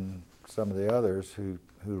opportunity than some of the others who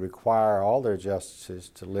require all their justices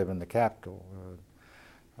to live in the capital.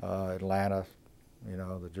 Atlanta, you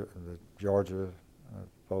know, the Georgia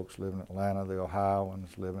folks live in Atlanta, the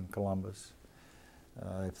Ohioans live in Columbus.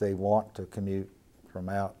 If they want to commute from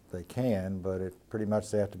out, they can, but pretty much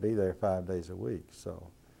they have to be there 5 days a week. So,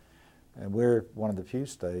 and we're one of the few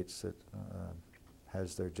states that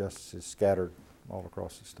has their justices scattered all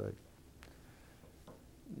across the state.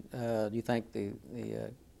 Do you think the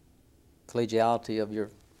collegiality of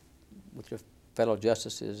with your fellow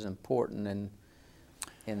justices is important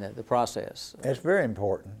in the process? It's very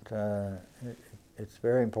important. It's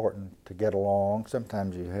very important to get along.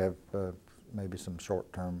 Sometimes you have maybe some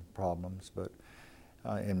short-term problems, but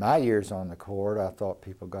in my years on the court, I thought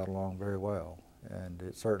people got along very well, and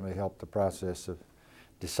it certainly helped the process of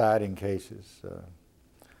deciding cases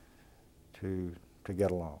to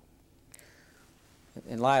get along.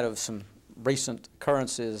 In light of some recent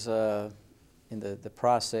occurrences in the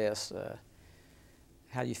process,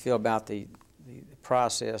 how do you feel about the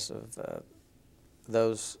process of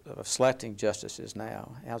selecting justices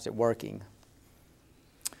now? How's it working?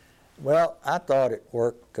 Well, I thought it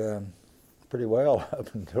worked pretty well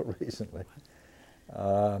up until recently,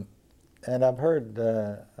 and I've heard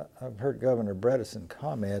Governor Bredesen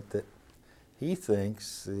comment that he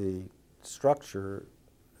thinks the structure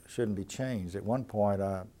shouldn't be changed. At one point,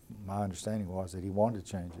 my understanding was that he wanted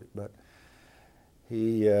to change it, but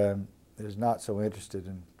he is not so interested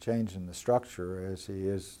in changing the structure as he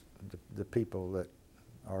is the people that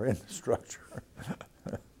are in the structure.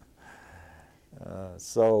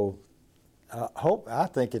 So I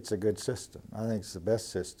think it's a good system. I think it's the best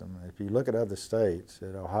system. If you look at other states,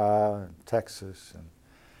 at Ohio and Texas and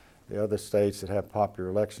the other states that have popular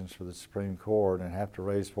elections for the Supreme Court and have to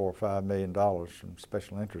raise $4 or $5 million from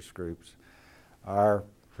special interest groups, our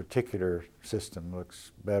particular system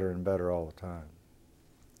looks better and better all the time.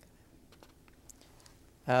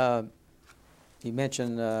 You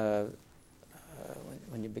mentioned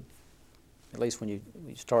when you, at least when you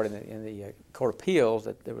started in the Court of Appeals,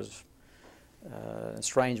 that there was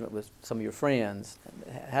estrangement with some of your friends.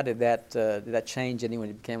 How did that change any when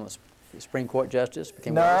you became a Supreme Court justice?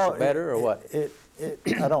 Became worse or better, or what?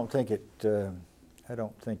 I don't think it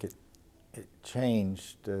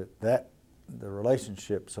changed the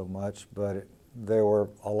relationship so much, but there were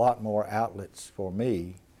a lot more outlets for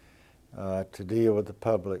me to deal with the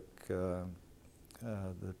public. The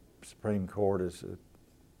Supreme Court is,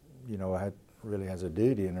 really has a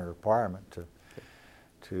duty and a requirement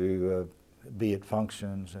to be at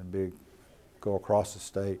functions and go across the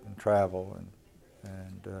state and travel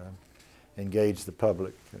and engage the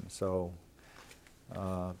public, and so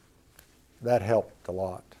that helped a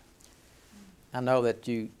lot. I know that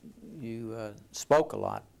you spoke a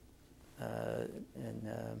lot, and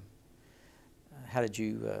how did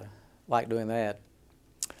you like doing that?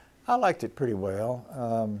 I liked it pretty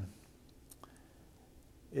well.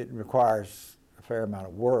 It requires a fair amount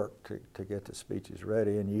of work to get the speeches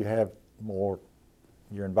ready, and you're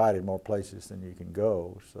invited more places than you can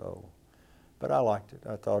go, so. But I liked it.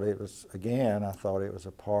 I thought it was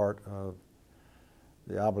a part of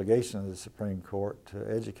the obligation of the Supreme Court to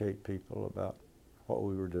educate people about what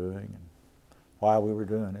we were doing and why we were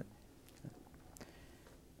doing it.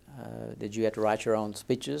 Did you have to write your own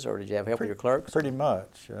speeches, or did you have help with your clerks? Pretty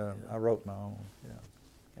much. I wrote my own, yeah.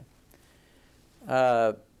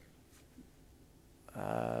 Okay.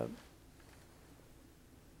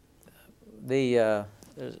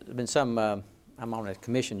 There's been some, I'm on a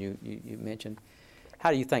commission you mentioned.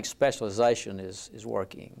 How do you think specialization is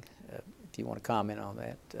working? If you want to comment on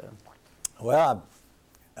that. Well,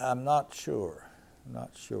 I'm not sure. I'm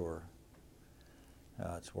not sure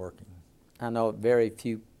how it's working. I know very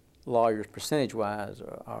few lawyers, percentage-wise,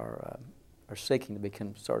 are seeking to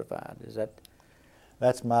become certified. Is that?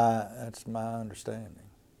 That's my understanding.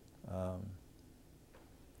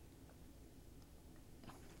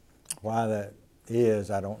 Why that is,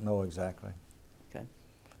 I don't know exactly. Okay.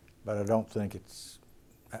 But I don't think it's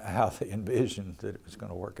how they envisioned that it was going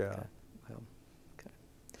to work out. Okay. Well, okay.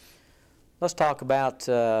 Let's talk about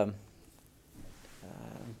some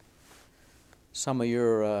of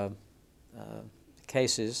your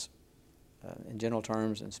cases in general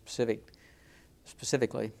terms and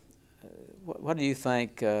specifically. What do you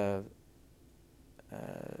think some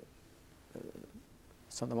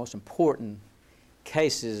of the most important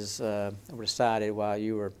cases were decided while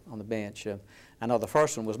you were on the bench? I know the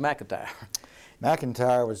first one was McIntyre.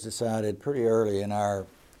 McIntyre was decided pretty early in our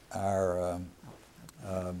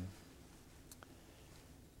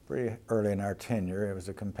tenure. It was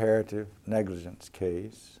a comparative negligence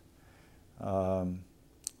case. The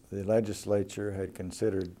legislature had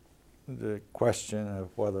considered the question of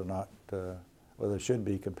whether or not whether there should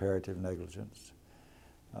be comparative negligence,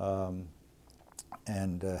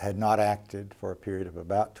 and had not acted for a period of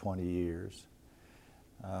about 20 years.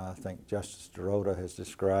 I think Justice DeRota has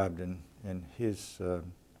described in his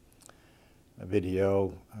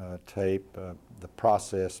video tape the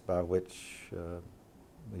process by which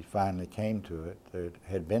we finally came to it. There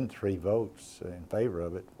had been 3 votes in favor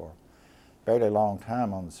of it for a fairly long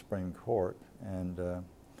time on the Supreme Court, and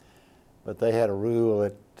but they had a rule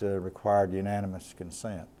that required unanimous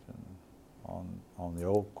consent on the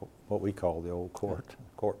old, what we call the old court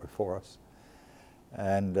before us,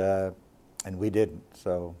 and we didn't.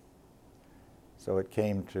 So it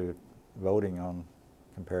came to voting on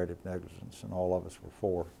comparative negligence, and all of us were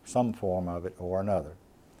for some form of it or another.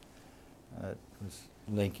 It was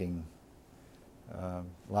linking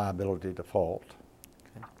liability to fault.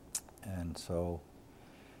 Okay. And so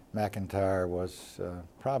McIntyre was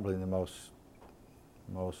probably the one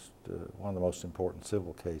of the most important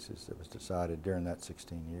civil cases that was decided during that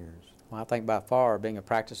 16 years. Well, I think by far, being a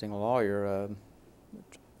practicing lawyer,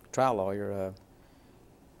 trial lawyer,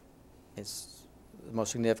 it's the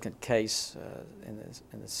most significant case in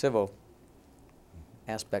the civil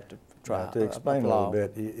aspect of trial. To explain a little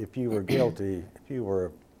bit, if you were guilty, if you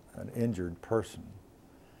were an injured person,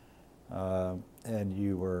 and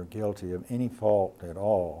you were guilty of any fault at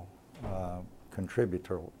all,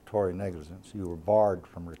 contributory negligence, you were barred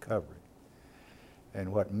from recovery.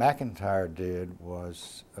 And what McIntyre did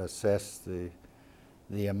was assess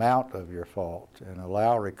the amount of your fault and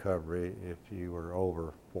allow recovery if you were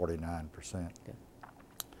over 49%. Okay.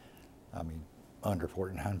 I mean, under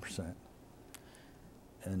 49%.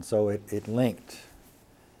 And so it linked,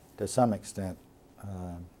 to some extent,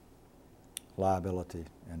 liability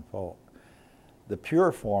and fault. The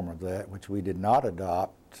pure form of that, which we did not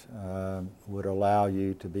adopt, would allow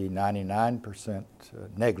you to be 99%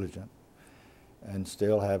 negligent and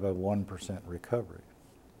still have a 1% recovery.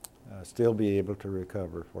 Still be able to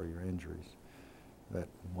recover for your injuries, that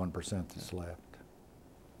 1% that's left.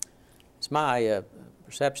 It's my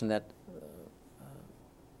perception that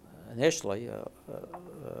initially a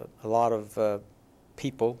lot of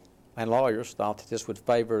people and lawyers thought that this would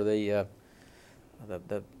favor the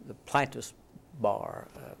plaintiff's bar.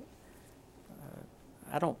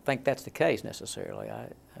 I don't think that's the case necessarily.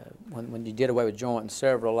 When you did away with joint and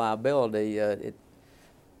several liability, it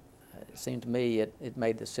seemed to me it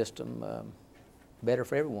made the system better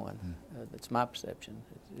for everyone. That's my perception.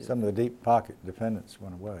 Some of the deep pocket defendants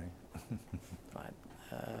went away. Right.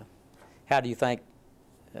 How do you think,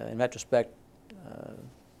 in retrospect,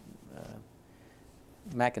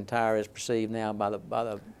 McIntyre is perceived now by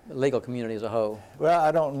the legal community as a whole? Well,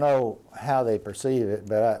 I don't know how they perceive it,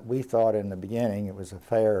 but we thought in the beginning it was a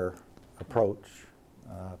fair approach,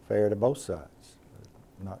 fair to both sides,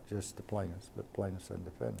 not just the plaintiffs, but plaintiffs and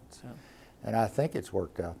defendants. Yeah. And I think it's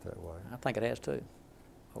worked out that way. I think it has too,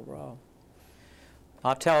 overall.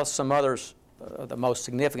 I'll tell us some others, the most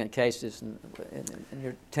significant cases in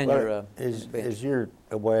your tenure. Well, as you're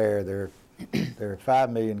aware, there are 5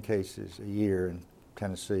 million cases a year in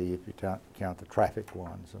Tennessee, if you count the traffic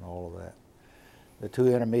ones and all of that. The 2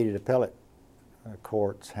 intermediate appellate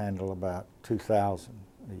courts handle about 2,000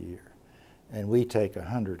 a year, and we take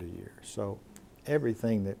 100 a year. So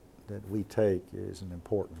everything that we take is an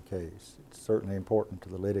important case. It's certainly important to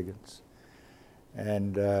the litigants,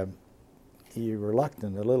 and you're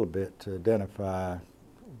reluctant a little bit to identify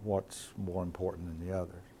what's more important than the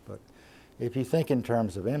others. But if you think in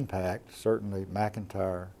terms of impact, certainly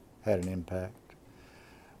McIntyre had an impact.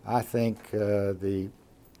 I think the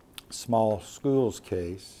small schools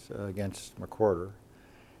case against McWhorter,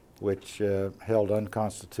 which held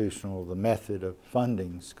unconstitutional the method of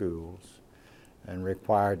funding schools and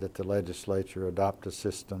required that the legislature adopt a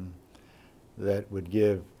system that would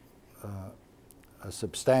give a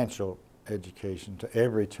substantial education to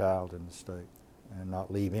every child in the state and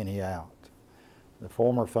not leave any out. The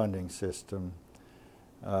former funding system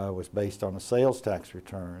was based on a sales tax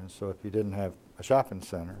return, so if you didn't have a shopping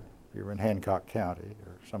center, if you were in Hancock County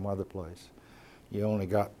or some other place, you only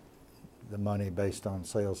got the money based on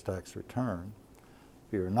sales tax return.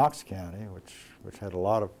 If you were in Knox County, which had a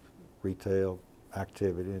lot of retail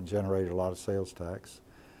activity and generated a lot of sales tax,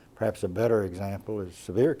 perhaps a better example is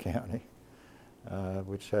Sevier County,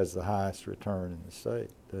 which has the highest return in the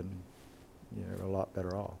state, then you're a lot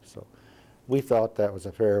better off. So we thought that was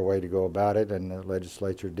a fair way to go about it, and the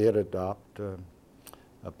legislature did adopt a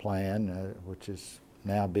plan which is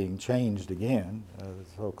now being changed again, the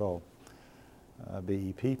so-called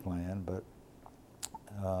BEP plan, but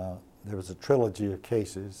there was a trilogy of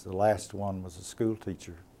cases. The last one was a school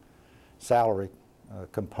teacher salary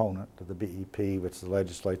component of the BEP, which the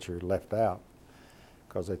legislature left out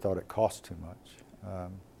because they thought it cost too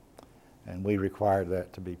much. And we required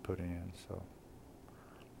that to be put in. So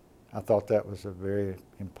I thought that was a very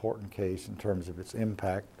important case in terms of its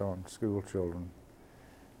impact on school children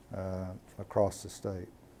across the state.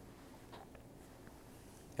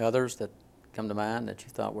 Others that come to mind that you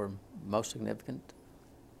thought were most significant?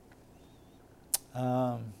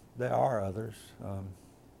 There are others.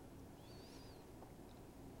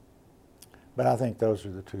 But I think those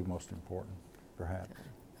are the two most important, perhaps.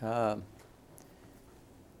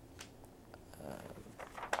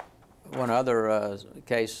 One other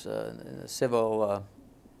case in the civil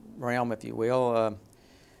realm, if you will, was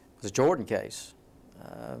the Jordan case,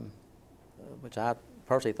 which I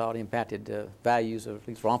personally thought impacted values of at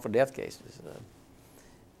least wrongful death cases.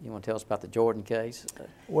 You want to tell us about the Jordan case?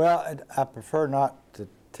 Well, I prefer not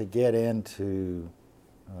to get into,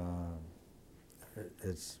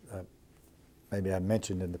 maybe I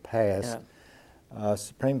mentioned in the past,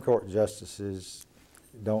 Supreme Court justices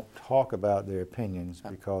don't talk about their opinions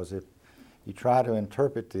because if you try to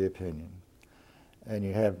interpret the opinion and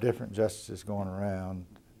you have different justices going around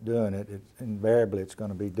doing it, invariably it's going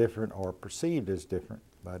to be different or perceived as different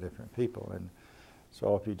by different people. And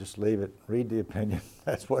so if you just leave it, read the opinion,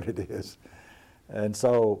 that's what it is. And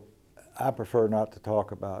so I prefer not to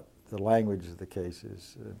talk about the language of the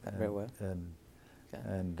cases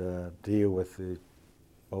and deal with the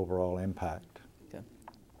overall impact. Okay.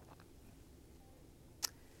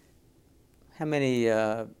 How many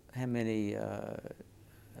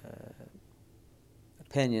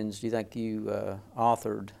opinions do you think you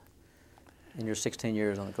authored in your 16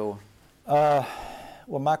 years on the court?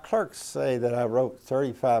 Well, my clerks say that I wrote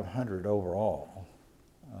 3,500 overall.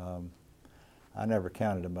 I never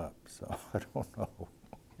counted them up, so I don't know.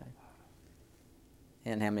 Okay.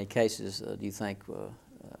 And how many cases do you think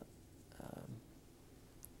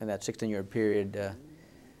in that 16-year period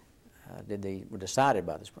were decided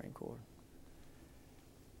by the Supreme Court?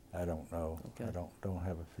 I don't know. Okay. I don't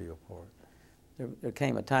have a feel for it. There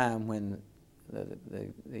came a time when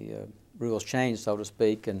the rules changed, so to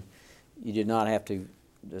speak, and you did not have to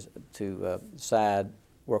decide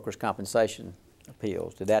workers' compensation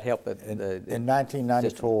appeals. Did that help? In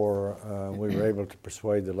 1994, we were able to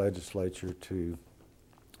persuade the legislature to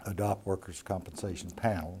adopt workers' compensation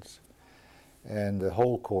panels, and the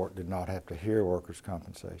whole court did not have to hear workers'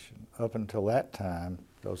 compensation. Up until that time,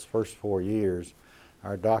 those first 4 years,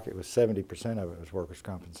 our docket was 70% of it was workers'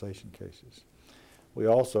 compensation cases. We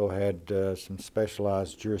also had some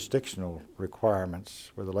specialized jurisdictional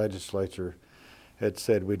requirements where the legislature had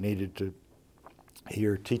said we needed to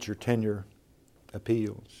hear teacher tenure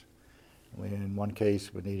appeals. In one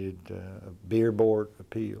case, we needed beer board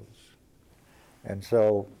appeals. And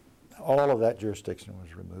so all of that jurisdiction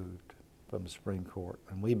was removed from the Supreme Court,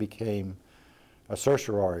 and we became a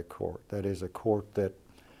certiorari court, that is a court that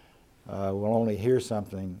will only hear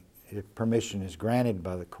something if permission is granted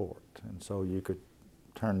by the court. And so you could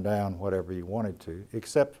turn down whatever you wanted to,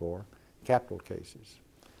 except for capital cases.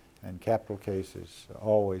 And capital cases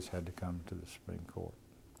always had to come to the Supreme Court.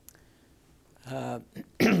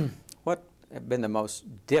 What have been the most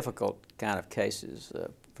difficult kind of cases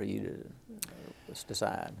for you to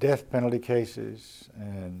decide? Death penalty cases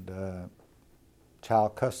and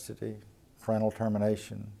child custody, parental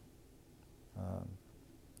termination.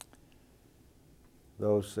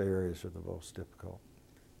 Those areas are the most difficult.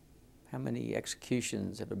 How many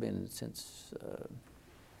executions have there been since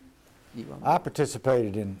you? I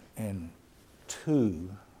participated in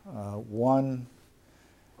 2 One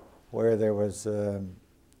where there was a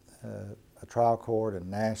trial court in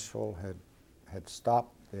Nashville had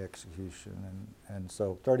stopped the execution, and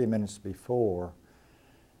so 30 minutes before,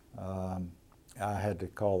 I had to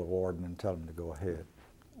call the warden and tell him to go ahead.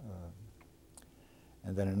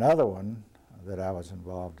 And then another one that I was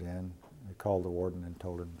involved in, I called the warden and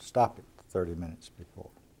told him to stop it 30 minutes before.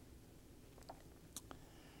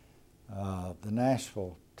 The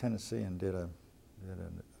Nashville Tennessean did an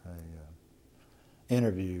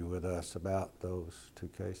interview with us about those two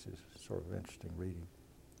cases. Sort of interesting reading.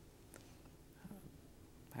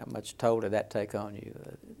 How much toll did that take on you?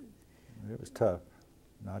 It was tough,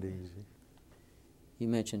 not easy. You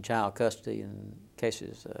mentioned child custody and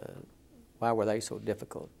cases. Why were they so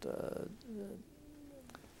difficult?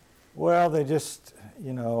 Well, they just,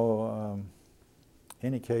 you know,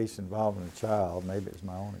 any case involving a child, maybe it's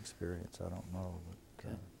my own experience, I don't know, but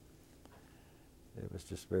okay. It was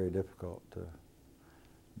just very difficult to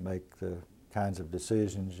make the kinds of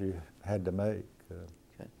decisions you had to make.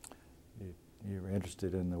 Okay. You were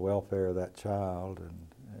interested in the welfare of that child,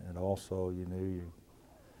 and also you knew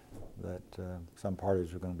that some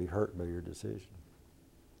parties were going to be hurt by your decision.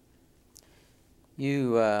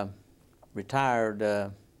 You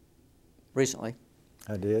retired recently.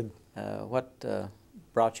 I did. What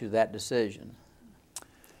brought you to that decision?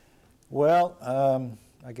 Well,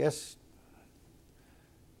 I guess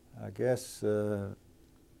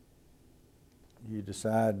you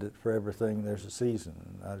decide that for everything there's a season,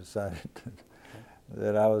 and I decided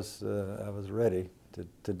that I was ready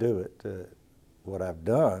to do it. What I've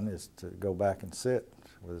done is to go back and sit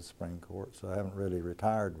with the Supreme Court, so I haven't really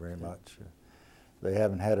retired very much. They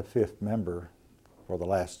haven't had a fifth member for the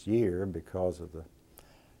last year because of the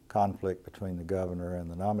conflict between the governor and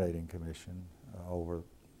the nominating commission over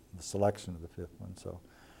the selection of the fifth one. So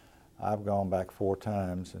I've gone back 4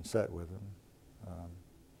 times and sat with them.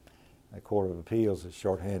 The Court of Appeals is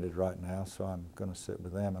shorthanded right now, so I'm going to sit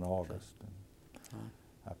with them in August. And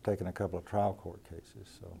I've taken a couple of trial court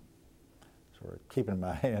cases, so sort of keeping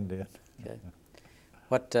my hand in. Okay.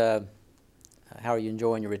 What? How are you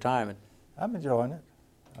enjoying your retirement? I'm enjoying it.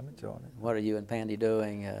 I'm enjoying it. What are you and Pandy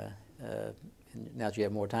doing now that you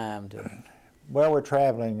have more time to? Well, we're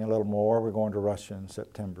traveling a little more. We're going to Russia in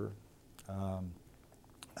September.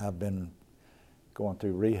 I've been going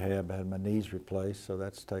through rehab. I had my knees replaced, so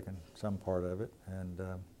that's taken some part of it. And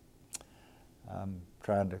I'm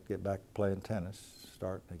trying to get back playing tennis,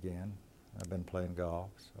 starting again. I've been playing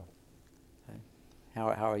golf. So. Okay.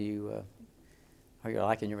 How are you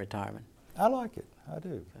liking your retirement? I like it. I do.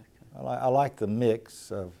 Okay. I like the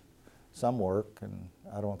mix of some work, and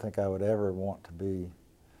I don't think I would ever want to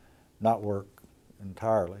not work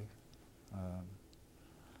entirely,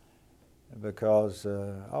 because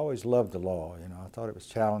I always loved the law. You know, I thought it was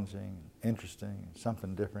challenging, interesting,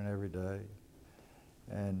 something different every day,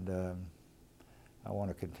 and I want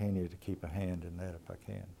to continue to keep a hand in that if I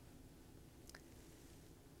can.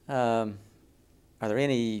 Are there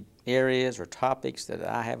any areas or topics that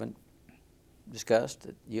I haven't discussed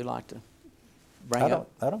that you'd like to bring up?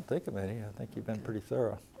 I don't think of any. I think you've been pretty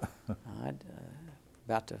thorough. All right.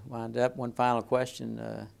 About to wind up. One final question.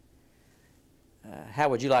 How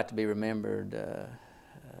would you like to be remembered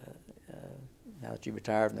now that you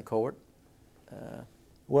retired from the court?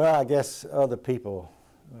 Well, I guess other people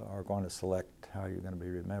are going to select how you're going to be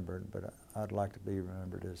remembered, but I'd like to be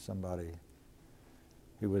remembered as somebody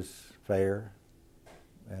who was fair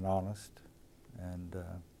and honest and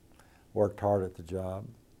worked hard at the job.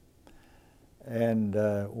 And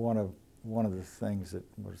one of the things that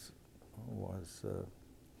was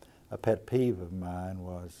a pet peeve of mine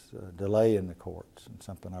was delay in the courts, and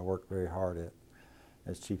something I worked very hard at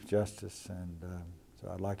as Chief Justice. And so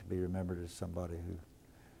I'd like to be remembered as somebody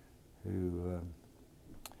who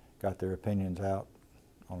got their opinions out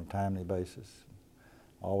on a timely basis.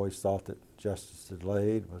 Always thought that justice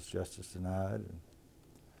delayed was justice denied, and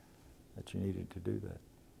that you needed to do that.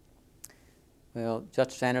 Well,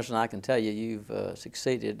 Justice Anderson, I can tell you you've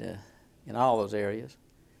succeeded in all those areas.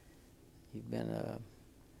 You've been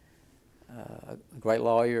a great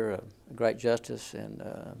lawyer, a great justice, and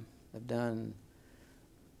have done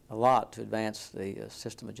a lot to advance the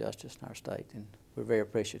system of justice in our state, and we're very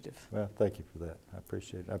appreciative. Well, thank you for that. I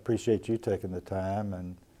appreciate it. I appreciate you taking the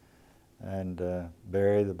time, and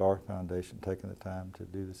Barry, the Bar Foundation, taking the time to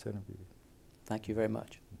do this interview. Thank you very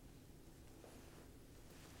much.